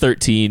with pick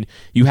 13.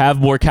 You have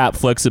more cap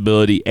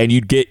flexibility and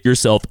you'd get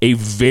yourself a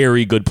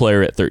very good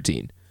player at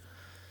 13.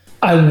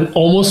 I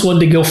almost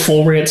wanted to go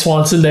full Rant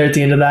Swanson there at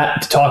the end of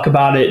that to talk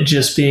about it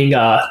just being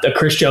the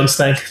Chris Jones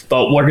thing,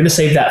 but we're going to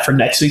save that for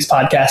next week's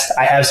podcast.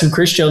 I have some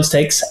Chris Jones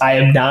takes. I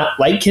am not,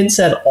 like Ken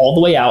said, all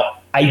the way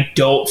out. I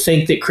don't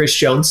think that Chris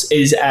Jones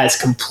is as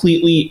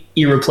completely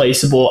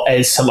irreplaceable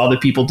as some other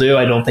people do.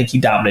 I don't think he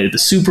dominated the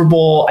Super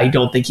Bowl. I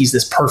don't think he's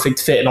this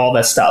perfect fit and all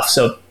that stuff.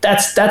 So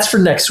that's for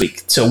next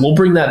week. So we'll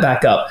bring that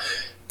back up.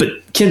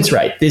 But Ken's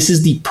right. This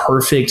is the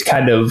perfect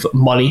kind of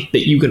money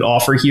that you can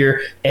offer here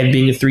and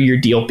being a 3-year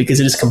deal because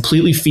it is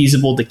completely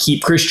feasible to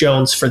keep Chris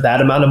Jones for that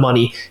amount of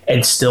money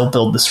and still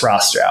build this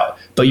roster out.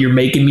 But you're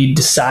making me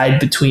decide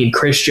between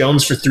Chris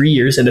Jones for 3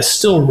 years and a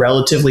still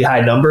relatively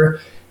high number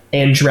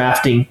and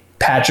drafting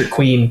Patrick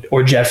Queen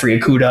or Jeffrey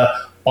Okudah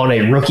on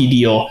a rookie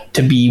deal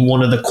to be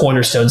one of the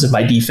cornerstones of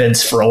my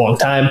defense for a long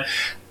time.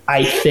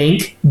 I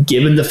think,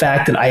 given the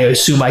fact that I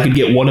assume I could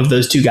get one of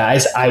those two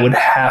guys, I would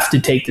have to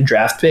take the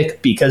draft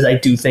pick because I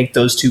do think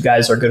those two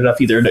guys are good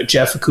enough, either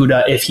Jeff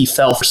Okudah if he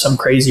fell for some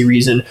crazy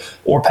reason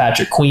or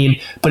Patrick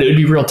Queen, but it would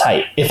be real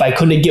tight. If I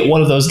couldn't get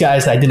one of those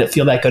guys and I didn't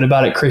feel that good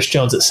about it, Chris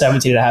Jones at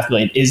 $17.5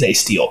 million is a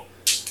steal.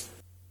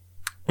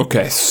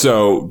 Okay,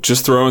 so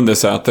just throwing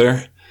this out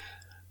there,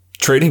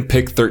 trading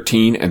pick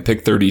 13 and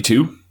pick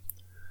 32,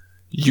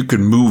 you could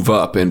move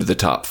up into the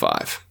top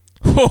 5.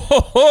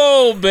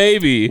 Oh,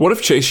 baby. What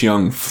if Chase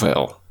Young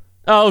fell?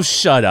 Oh,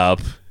 shut up.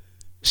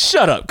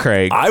 Shut up,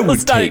 Craig. I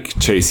would take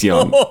Chase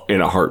Young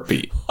in a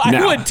heartbeat.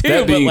 I would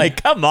too,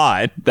 but come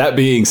on. That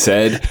being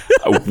said,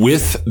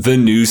 with the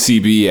new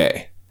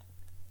CBA,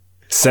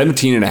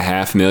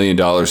 $17.5 million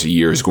a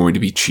year is going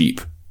to be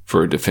cheap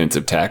for a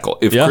defensive tackle.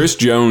 If Chris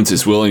Jones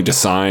is willing to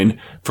sign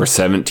for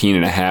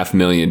 $17.5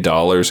 million,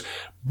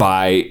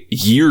 by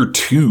year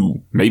 2,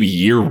 maybe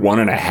year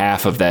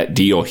 1.5 of that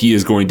deal, he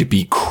is going to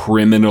be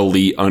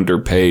criminally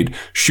underpaid.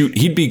 Shoot,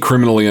 he'd be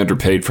criminally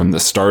underpaid from the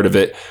start of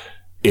it.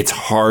 It's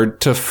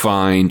hard to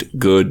find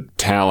good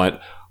talent.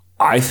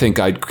 I think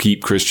I'd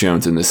keep Chris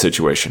Jones in this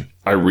situation.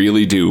 I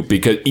really do,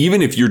 because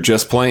even if you're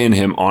just playing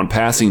him on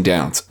passing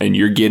downs and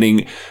you're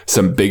getting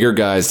some bigger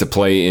guys to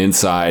play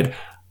inside,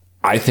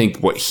 I think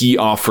what he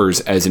offers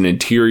as an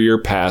interior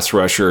pass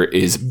rusher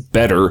is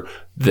better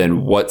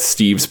than what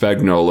Steve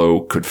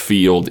Spagnuolo could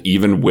field,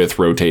 even with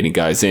rotating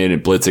guys in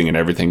and blitzing and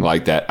everything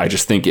like that. I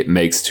just think it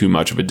makes too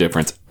much of a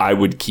difference. I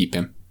would keep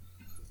him.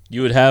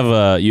 You would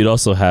have, you'd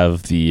also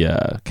have the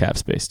cap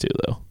space too,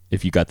 though,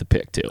 if you got the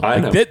pick too. I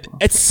know.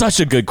 It's such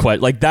a good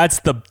question. Like that's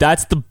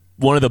the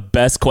one of the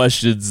best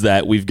questions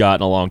that we've got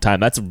in a long time.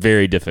 That's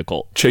very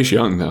difficult. Chase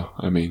Young, though.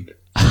 I mean,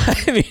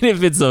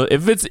 if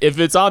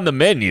it's on the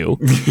menu,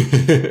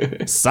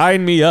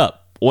 sign me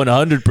up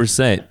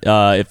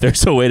 100%. If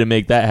there's a way to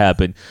make that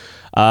happen.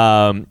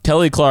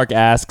 Kelly Clark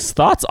asks,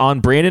 thoughts on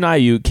Brandon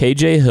Ayuk,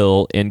 KJ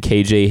Hill, and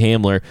KJ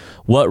Hamler.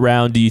 What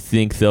round do you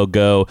think they'll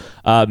go?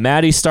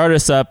 Maddie, start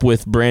us up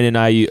with Brandon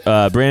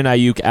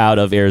Ayuk out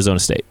of Arizona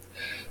State.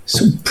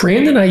 So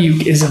Brandon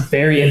Ayuk is a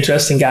very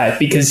interesting guy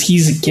because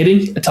he's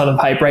getting a ton of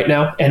hype right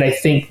now. And I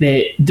think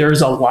that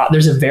there's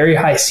a very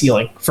high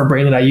ceiling for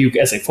Brandon Ayuk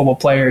as a football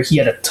player. He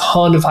had a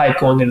ton of hype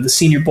going into the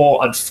Senior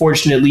Bowl.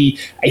 Unfortunately,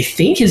 I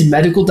think his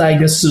medical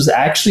diagnosis was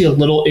actually a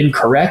little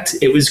incorrect.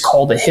 It was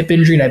called a hip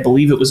injury, and I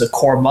believe it was a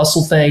core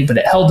muscle thing, but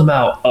it held him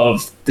out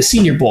of the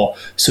Senior Bowl.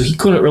 So he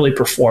couldn't really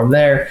perform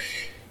there.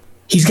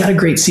 He's got a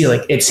great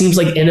ceiling. It seems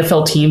like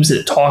NFL teams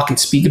that talk and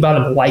speak about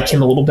him like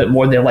him a little bit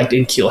more. They liked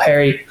N'Keal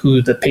Harry,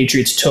 who the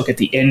Patriots took at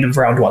the end of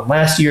round 1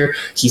 last year.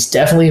 He's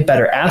definitely a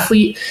better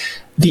athlete.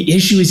 The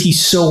issue is he's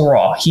so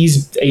raw.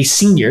 He's a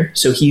senior,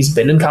 so he's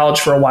been in college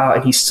for a while,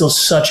 and he's still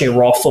such a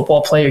raw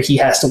football player. He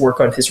has to work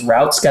on his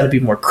routes, got to be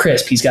more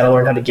crisp. He's got to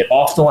learn how to get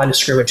off the line of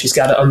scrimmage. He's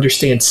got to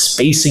understand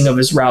spacing of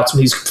his routes when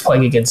he's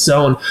playing against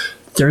zone.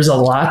 There's a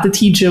lot to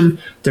teach him.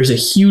 There's a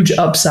huge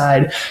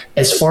upside.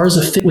 As far as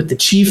a fit with the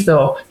Chiefs,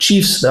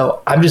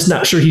 though, I'm just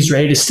not sure he's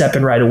ready to step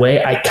in right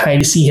away. I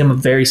kind of see him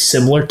very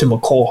similar to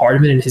McCole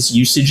Hardman in his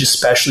usage,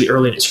 especially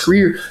early in his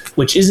career,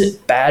 which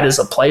isn't bad as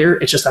a player.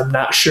 It's just I'm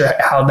not sure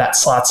how that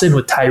slots in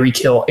with Tyreek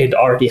Hill and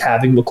already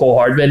having McCole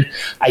Hardman.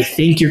 I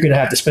think you're going to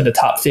have to spend a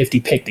top 50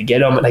 pick to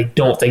get him, and I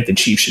don't think the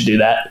Chiefs should do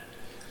that.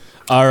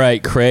 All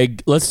right,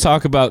 Craig, let's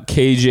talk about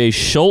KJ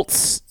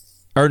Schultz.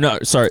 Or no,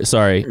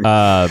 sorry.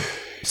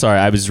 Sorry,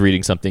 I was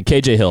reading something.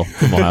 KJ Hill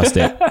from Ohio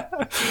State.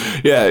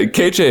 Yeah,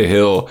 KJ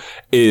Hill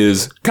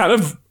is kind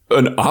of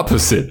an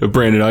opposite of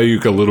Brandon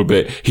Ayuk a little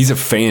bit. He's a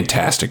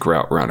fantastic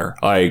route runner.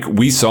 Like,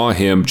 we saw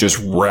him just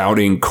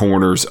routing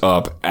corners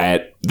up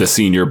at the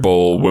Senior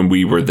Bowl when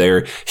we were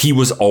there. He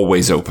was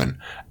always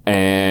open.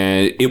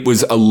 And it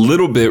was a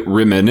little bit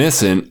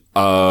reminiscent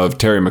of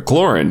Terry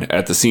McLaurin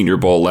at the Senior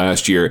Bowl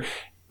last year,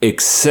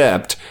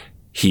 except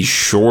he's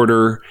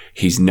shorter.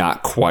 He's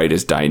not quite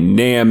as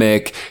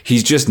dynamic.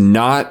 He's just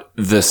not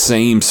the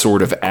same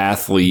sort of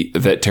athlete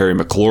that Terry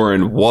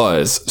McLaurin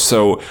was.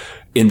 So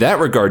in that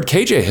regard,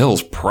 KJ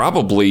Hill's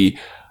probably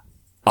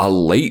a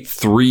late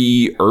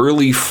 3,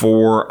 early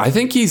 4. I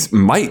think he's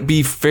might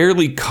be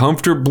fairly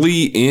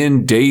comfortably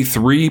in day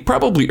 3,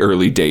 probably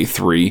early day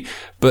 3,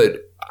 but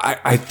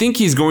I think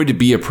he's going to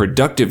be a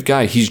productive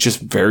guy. He's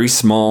just very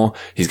small.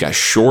 He's got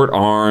short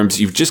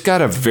arms. You've just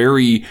got a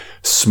very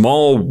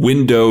small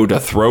window to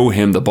throw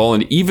him the ball.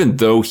 And even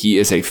though he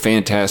is a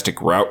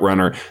fantastic route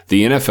runner,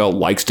 the NFL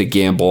likes to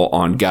gamble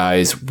on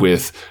guys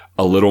with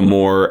a little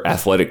more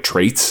athletic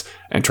traits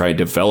and try to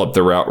develop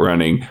the route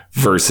running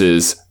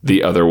versus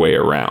the other way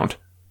around.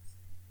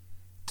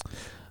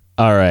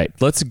 All right,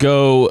 let's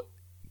go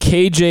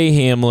KJ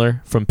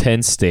Hamler from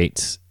Penn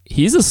State.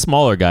 He's a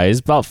smaller guy.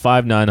 He's about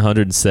 5'9",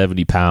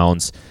 170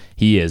 pounds.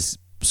 He is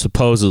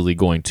supposedly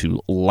going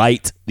to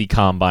light the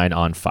combine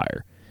on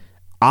fire.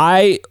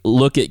 I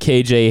look at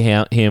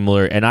KJ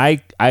Hamler, and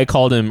I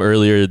called him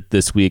earlier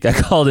this week. I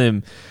called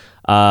him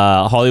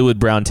Hollywood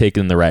Brown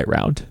taken in the right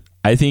round.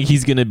 I think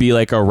he's going to be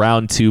like a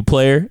round 2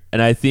 player,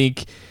 and I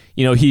think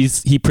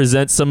he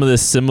presents some of the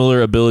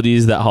similar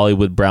abilities that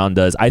Hollywood Brown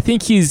does. I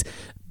think he's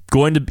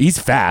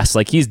fast.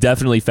 Like, he's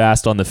definitely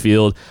fast on the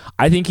field.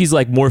 I think he's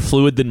like more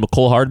fluid than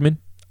McCole Hardman.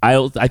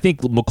 I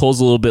think McCole's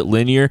a little bit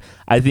linear.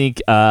 I think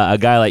a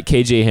guy like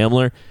KJ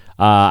Hamler,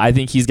 I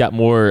think he's got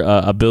more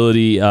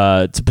ability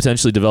to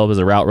potentially develop as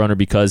a route runner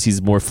because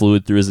he's more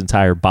fluid through his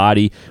entire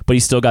body, but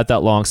he's still got that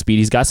long speed.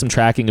 He's got some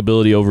tracking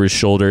ability over his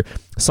shoulder.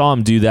 Saw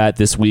him do that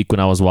this week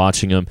when I was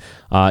watching him.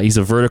 He's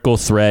a vertical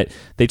threat.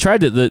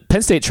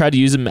 Penn State tried to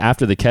use him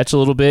after the catch a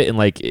little bit, and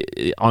like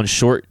on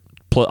short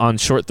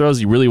throws,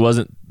 he really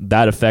wasn't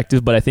that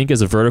effective, but I think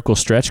as a vertical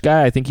stretch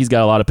guy, I think he's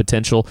got a lot of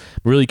potential.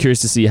 I'm really curious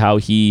to see how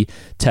he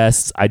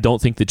tests. I don't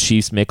think the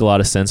Chiefs make a lot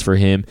of sense for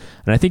him,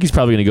 and I think he's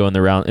probably going to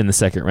go in the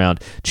second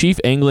round. Chief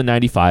England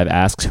 95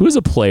 asks, who is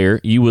a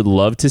player you would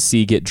love to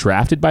see get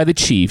drafted by the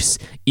Chiefs,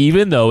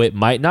 even though it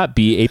might not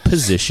be a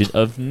position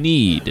of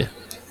need?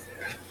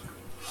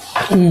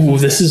 Ooh,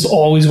 this is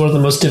always one of the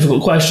most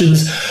difficult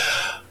questions.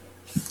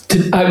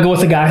 I go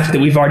with a guy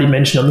that we've already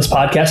mentioned on this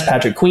podcast,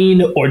 Patrick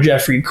Queen or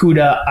Jeffrey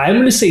Okudah. I'm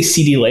going to say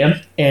CeeDee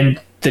Lamb, and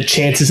the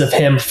chances of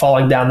him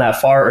falling down that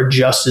far are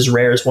just as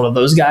rare as one of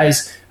those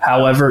guys.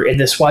 However, in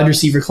this wide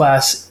receiver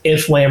class,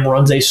 if Lamb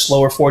runs a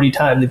slower 40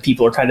 time than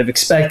people are kind of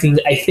expecting,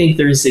 I think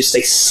there's just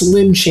a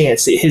slim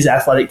chance that his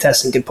athletic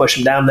testing can push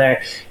him down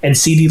there. And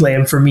CeeDee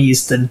Lamb, for me,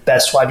 is the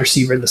best wide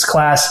receiver in this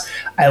class.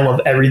 I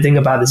love everything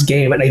about his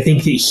game, and I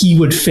think that he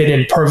would fit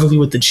in perfectly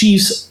with the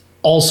Chiefs,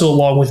 also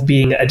along with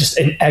being just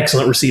an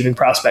excellent receiving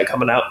prospect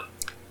coming out.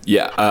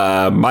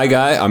 Yeah, my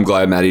guy, I'm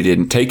glad Matty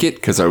didn't take it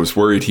because I was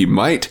worried he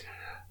might.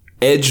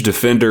 Edge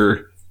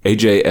defender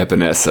AJ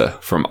Epinesa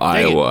from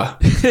Iowa.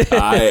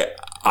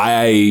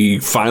 I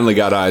finally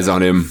got eyes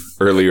on him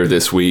earlier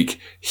this week.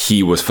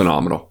 He was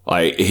phenomenal.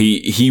 Like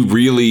he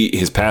really,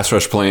 his pass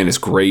rush plan is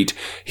great.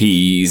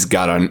 He's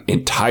got an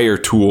entire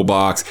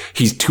toolbox.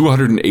 He's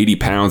 280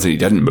 pounds and he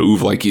doesn't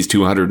move like he's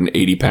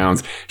 280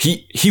 pounds.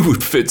 He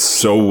would fit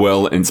so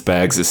well in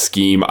Spags'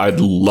 scheme.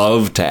 I'd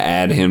love to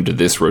add him to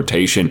this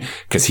rotation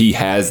because he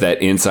has that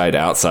inside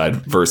outside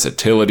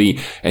versatility,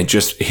 and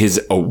just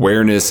his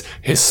awareness,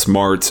 his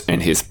smarts,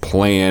 and his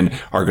plan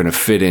are going to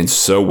fit in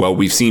so well.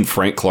 We've seen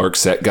Frank Clark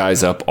set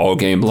guys up all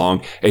game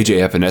long.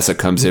 AJ Epinesa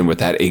comes in with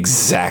that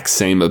exact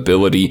same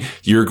ability.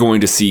 You're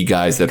going to see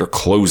guys that are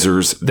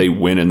closers. They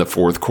win in the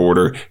fourth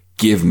quarter.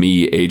 Give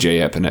me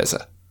AJ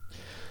Epinesa.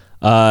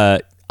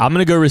 I'm going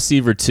to go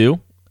receiver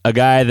too. A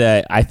guy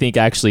that I think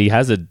actually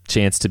has a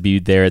chance to be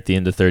there at the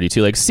end of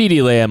 32. Like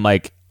CeeDee Lamb,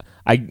 like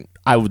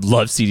I would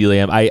love CeeDee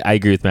Lamb. I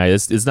agree with Matt.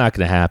 It's not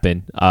going to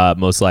happen,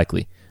 most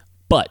likely.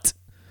 But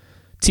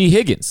T.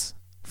 Higgins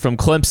from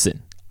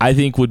Clemson, I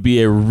think would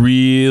be a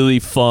really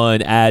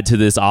fun add to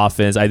this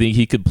offense. I think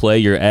he could play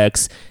your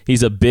X.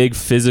 He's a big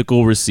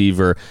physical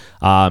receiver.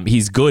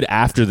 He's good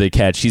after the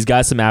catch. He's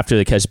got some after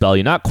the catch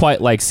ability. Not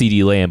quite like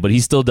CeeDee Lamb, but he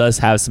still does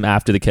have some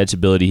after the catch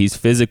ability. He's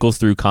physical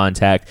through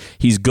contact.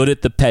 He's good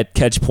at the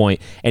catch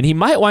point, and he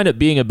might wind up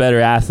being a better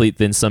athlete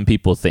than some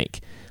people think.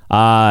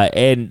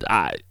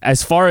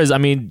 As far as, I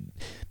mean,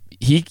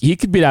 he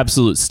could be an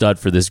absolute stud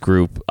for this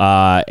group,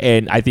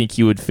 and I think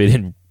he would fit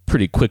in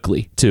pretty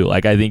quickly too.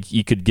 Like I think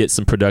you could get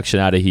some production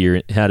out of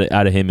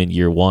him in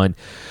year one.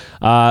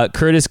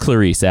 Curtis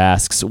Clarice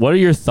asks, what are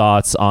your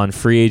thoughts on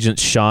free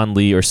agents Sean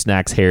Lee or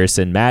Snacks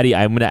Harrison? Maddie,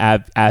 I'm going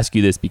to ask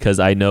you this because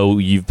I know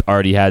you've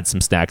already had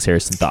some Snacks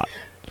Harrison thought.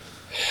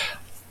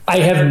 I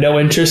have no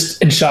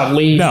interest in Sean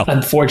Lee. No.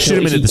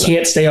 Unfortunately, he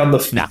can't stay on the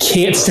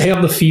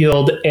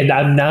field, and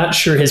I'm not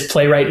sure his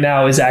play right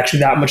now is actually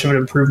that much of an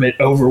improvement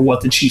over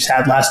what the Chiefs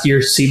had last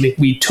year. Seeming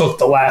we took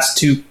the last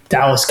two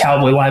Dallas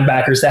Cowboy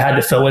linebackers that had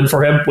to fill in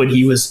for him when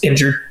he was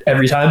injured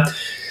every time.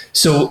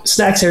 So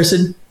Snacks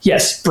Harrison,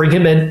 yes, bring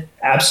him in.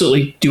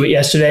 Absolutely do it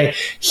yesterday.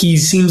 He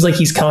seems like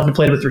he's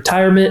contemplated with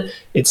retirement.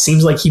 It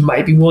seems like he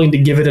might be willing to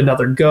give it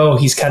another go.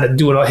 He's kind of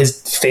doing all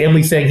his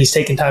family thing. He's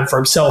taking time for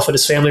himself and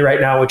his family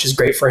right now, which is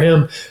great for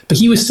him. But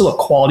he was still a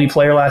quality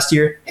player last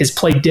year. His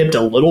play dipped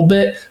a little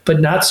bit, but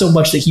not so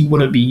much that he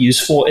wouldn't be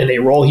useful in a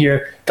role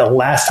here. The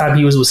last time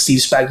he was with Steve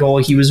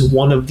Spagnuolo, he was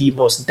one of the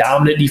most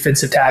dominant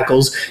defensive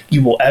tackles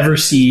you will ever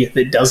see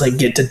that doesn't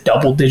get to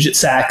double-digit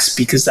sacks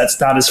because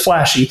that's not as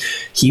flashy.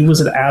 He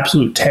was an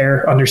absolute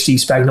terror under Steve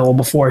Spagnuolo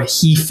before.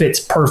 He fits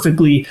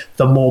perfectly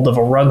the mold of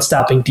a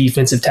run-stopping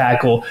defensive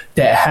tackle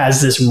that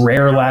has this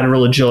rare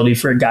lateral agility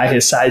for a guy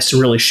his size to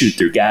really shoot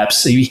through gaps.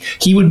 So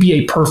he would be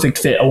a perfect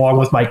fit along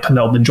with Mike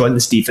Pennell to join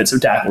this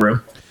defensive tackle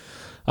room.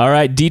 All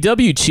right,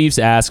 DW Chiefs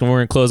ask, and we're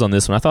going to close on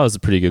this one. I thought it was a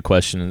pretty good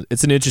question.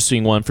 It's an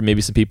interesting one for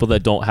maybe some people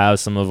that don't have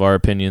some of our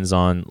opinions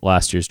on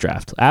last year's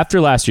draft.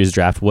 After last year's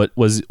draft, what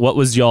was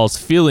y'all's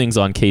feelings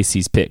on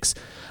KC's picks?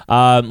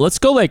 Let's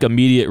go like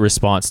immediate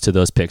response to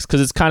those picks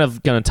because it's kind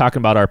of talking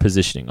about our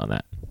positioning on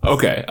that.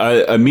 Okay,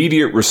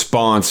 immediate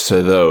response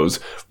to those.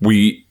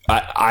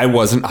 I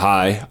wasn't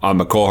high on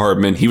McCole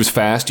Hardman. He was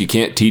fast. You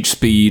can't teach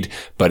speed,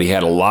 but he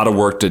had a lot of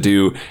work to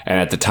do. And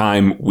at the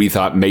time, we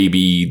thought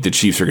maybe the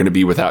Chiefs are going to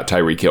be without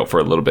Tyreek Hill for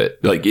a little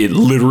bit. Like it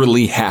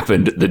literally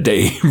happened the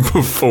day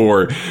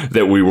before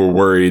that we were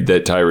worried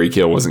that Tyreek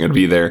Hill wasn't going to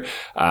be there.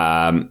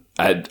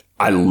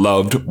 I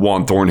loved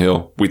Juan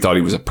Thornhill. We thought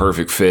he was a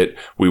perfect fit.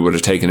 We would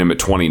have taken him at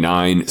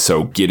 29,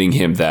 so getting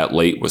him that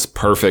late was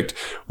perfect.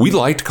 We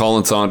liked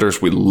Colin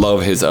Saunders. We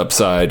love his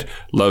upside,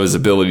 love his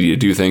ability to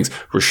do things.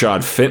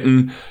 Rashad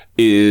Fenton,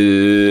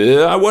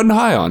 I wasn't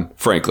high on,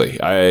 frankly.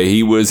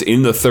 He was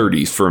in the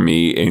 30s for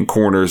me in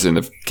corners in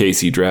the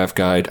KC draft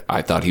guide.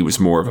 I thought he was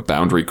more of a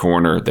boundary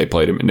corner. They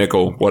played him at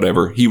nickel,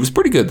 whatever. He was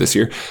pretty good this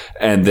year.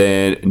 And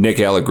then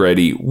Nick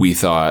Allegretti, we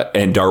thought,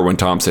 and Darwin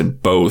Thompson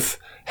both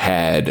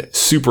had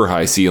super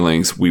high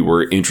ceilings. We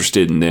were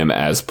interested in them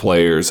as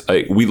players.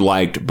 We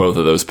liked both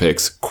of those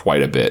picks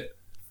quite a bit.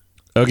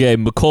 Okay,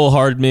 McCole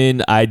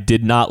Hardman, I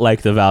did not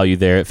like the value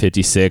there at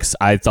 56.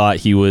 I thought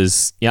he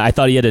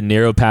had a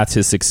narrow path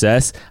to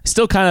success.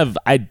 Still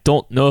I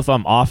don't know if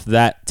I'm off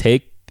that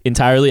take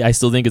entirely. I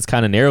still think it's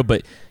kind of narrow,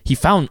 but he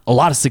found a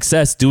lot of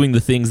success doing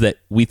the things that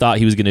we thought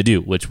he was going to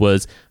do, which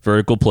was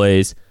vertical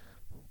plays,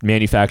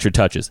 manufactured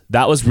touches.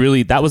 That was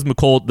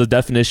McCole, the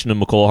definition of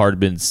McCole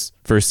Hardman's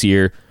first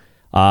year.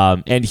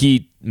 And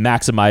he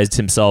maximized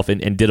himself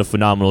and did a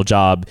phenomenal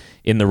job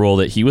in the role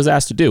that he was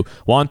asked to do.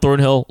 Juan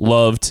Thornhill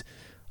was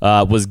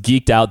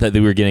geeked out that they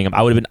were getting him.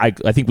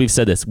 I think we've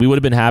said this. We would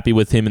have been happy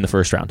with him in the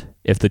first round.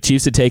 If the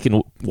Chiefs had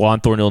taken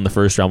Juan Thornhill in the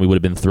first round, we would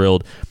have been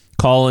thrilled.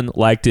 Colin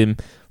liked him.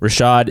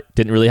 Rashad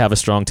didn't really have a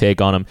strong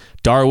take on him.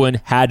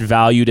 Darwin had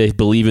value to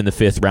believe in the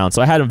fifth round,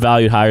 so I had him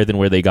valued higher than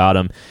where they got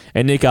him.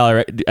 And Nick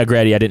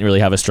Allegretti, I didn't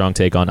really have a strong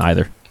take on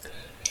either.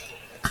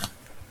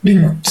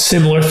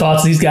 Similar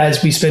thoughts. These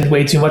guys, we spend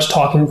way too much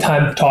time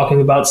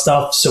talking about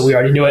stuff, so we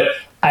already knew it.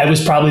 I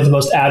was probably the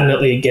most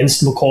adamantly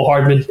against McCole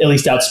Hardman, at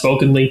least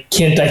outspokenly.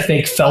 Kent, I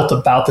think, felt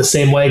about the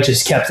same way,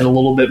 just kept it a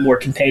little bit more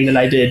contained than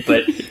I did.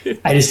 But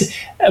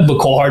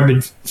McCole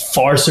Hardman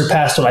far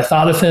surpassed what I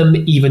thought of him,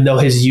 even though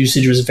his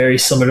usage was very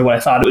similar to what I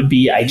thought it would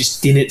be. I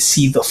just didn't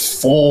see the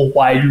full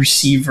wide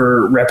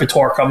receiver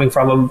repertoire coming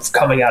from him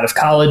coming out of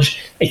college.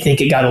 I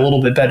think it got a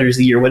little bit better as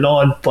the year went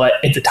on, but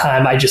at the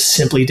time, I just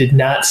simply did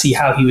not see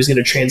how he was going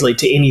to translate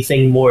to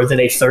anything more than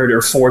a third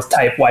or fourth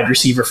type wide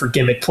receiver for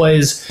gimmick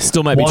plays.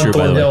 Still might be true,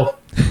 by the way.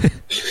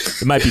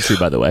 It might be true,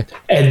 by the way.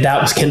 And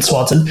that was Kent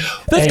Swanson.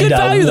 That's good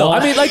value, though. I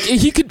mean, like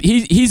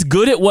he's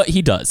good at what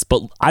he does,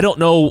 but I don't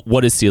know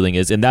what his ceiling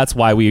is, and that's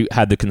why we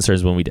had the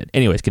concerns when we did.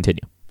 Anyways,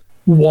 continue.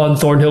 Juan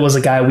Thornhill was a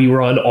guy we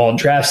were on all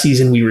draft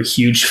season. We were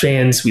huge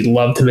fans. We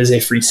loved him as a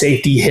free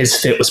safety. His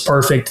fit was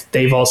perfect.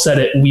 They've all said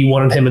it. We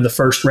wanted him in the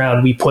first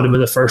round. We put him in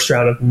the first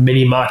round of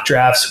many mock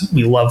drafts.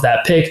 We love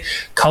that pick.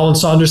 Colin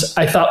Saunders,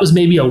 I thought was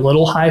maybe a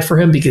little high for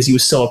him because he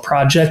was still a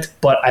project,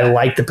 but I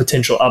like the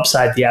potential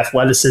upside. The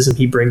athleticism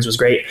he brings was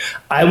great.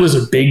 I was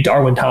a big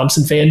Darwin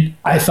Thompson fan.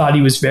 I thought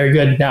he was very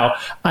good. Now,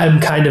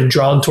 I'm kind of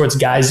drawn towards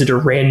guys that are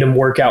random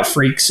workout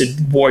freaks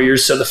and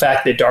warriors, so the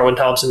fact that Darwin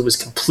Thompson was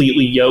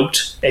completely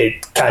yoked,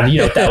 kind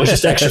of, that was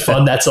just extra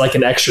fun. That's like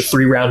an extra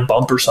 3-round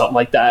bump or something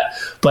like that.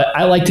 But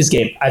I liked his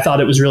game. I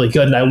thought it was really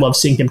good, and I love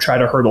seeing him try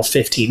to hurdle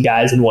 15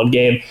 guys in one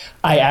game.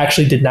 I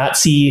actually did not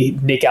see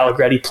Nick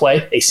Allegretti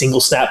play a single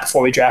snap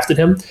before we drafted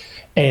him,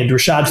 and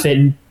Rashad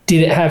Fenton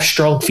didn't have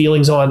strong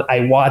feelings on.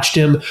 I watched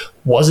him,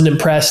 wasn't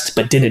impressed,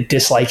 but didn't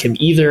dislike him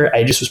either.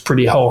 I just was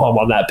pretty ho-hum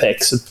on that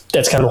pick. So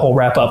that's kind of the whole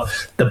wrap-up.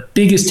 The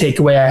biggest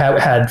takeaway I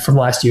had from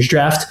last year's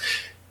draft,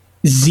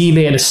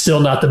 Z-Man is still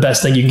not the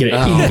best thing you can get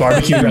at any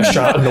barbecue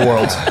restaurant in the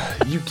world.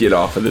 You get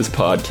off of this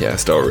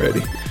podcast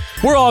already.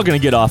 We're all going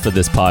to get off of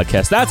this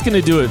podcast. That's going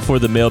to do it for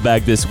the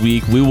mailbag this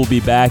week. We will be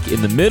back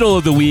in the middle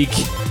of the week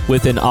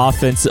with an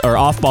offense or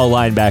off-ball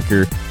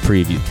linebacker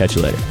preview. Catch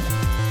you later.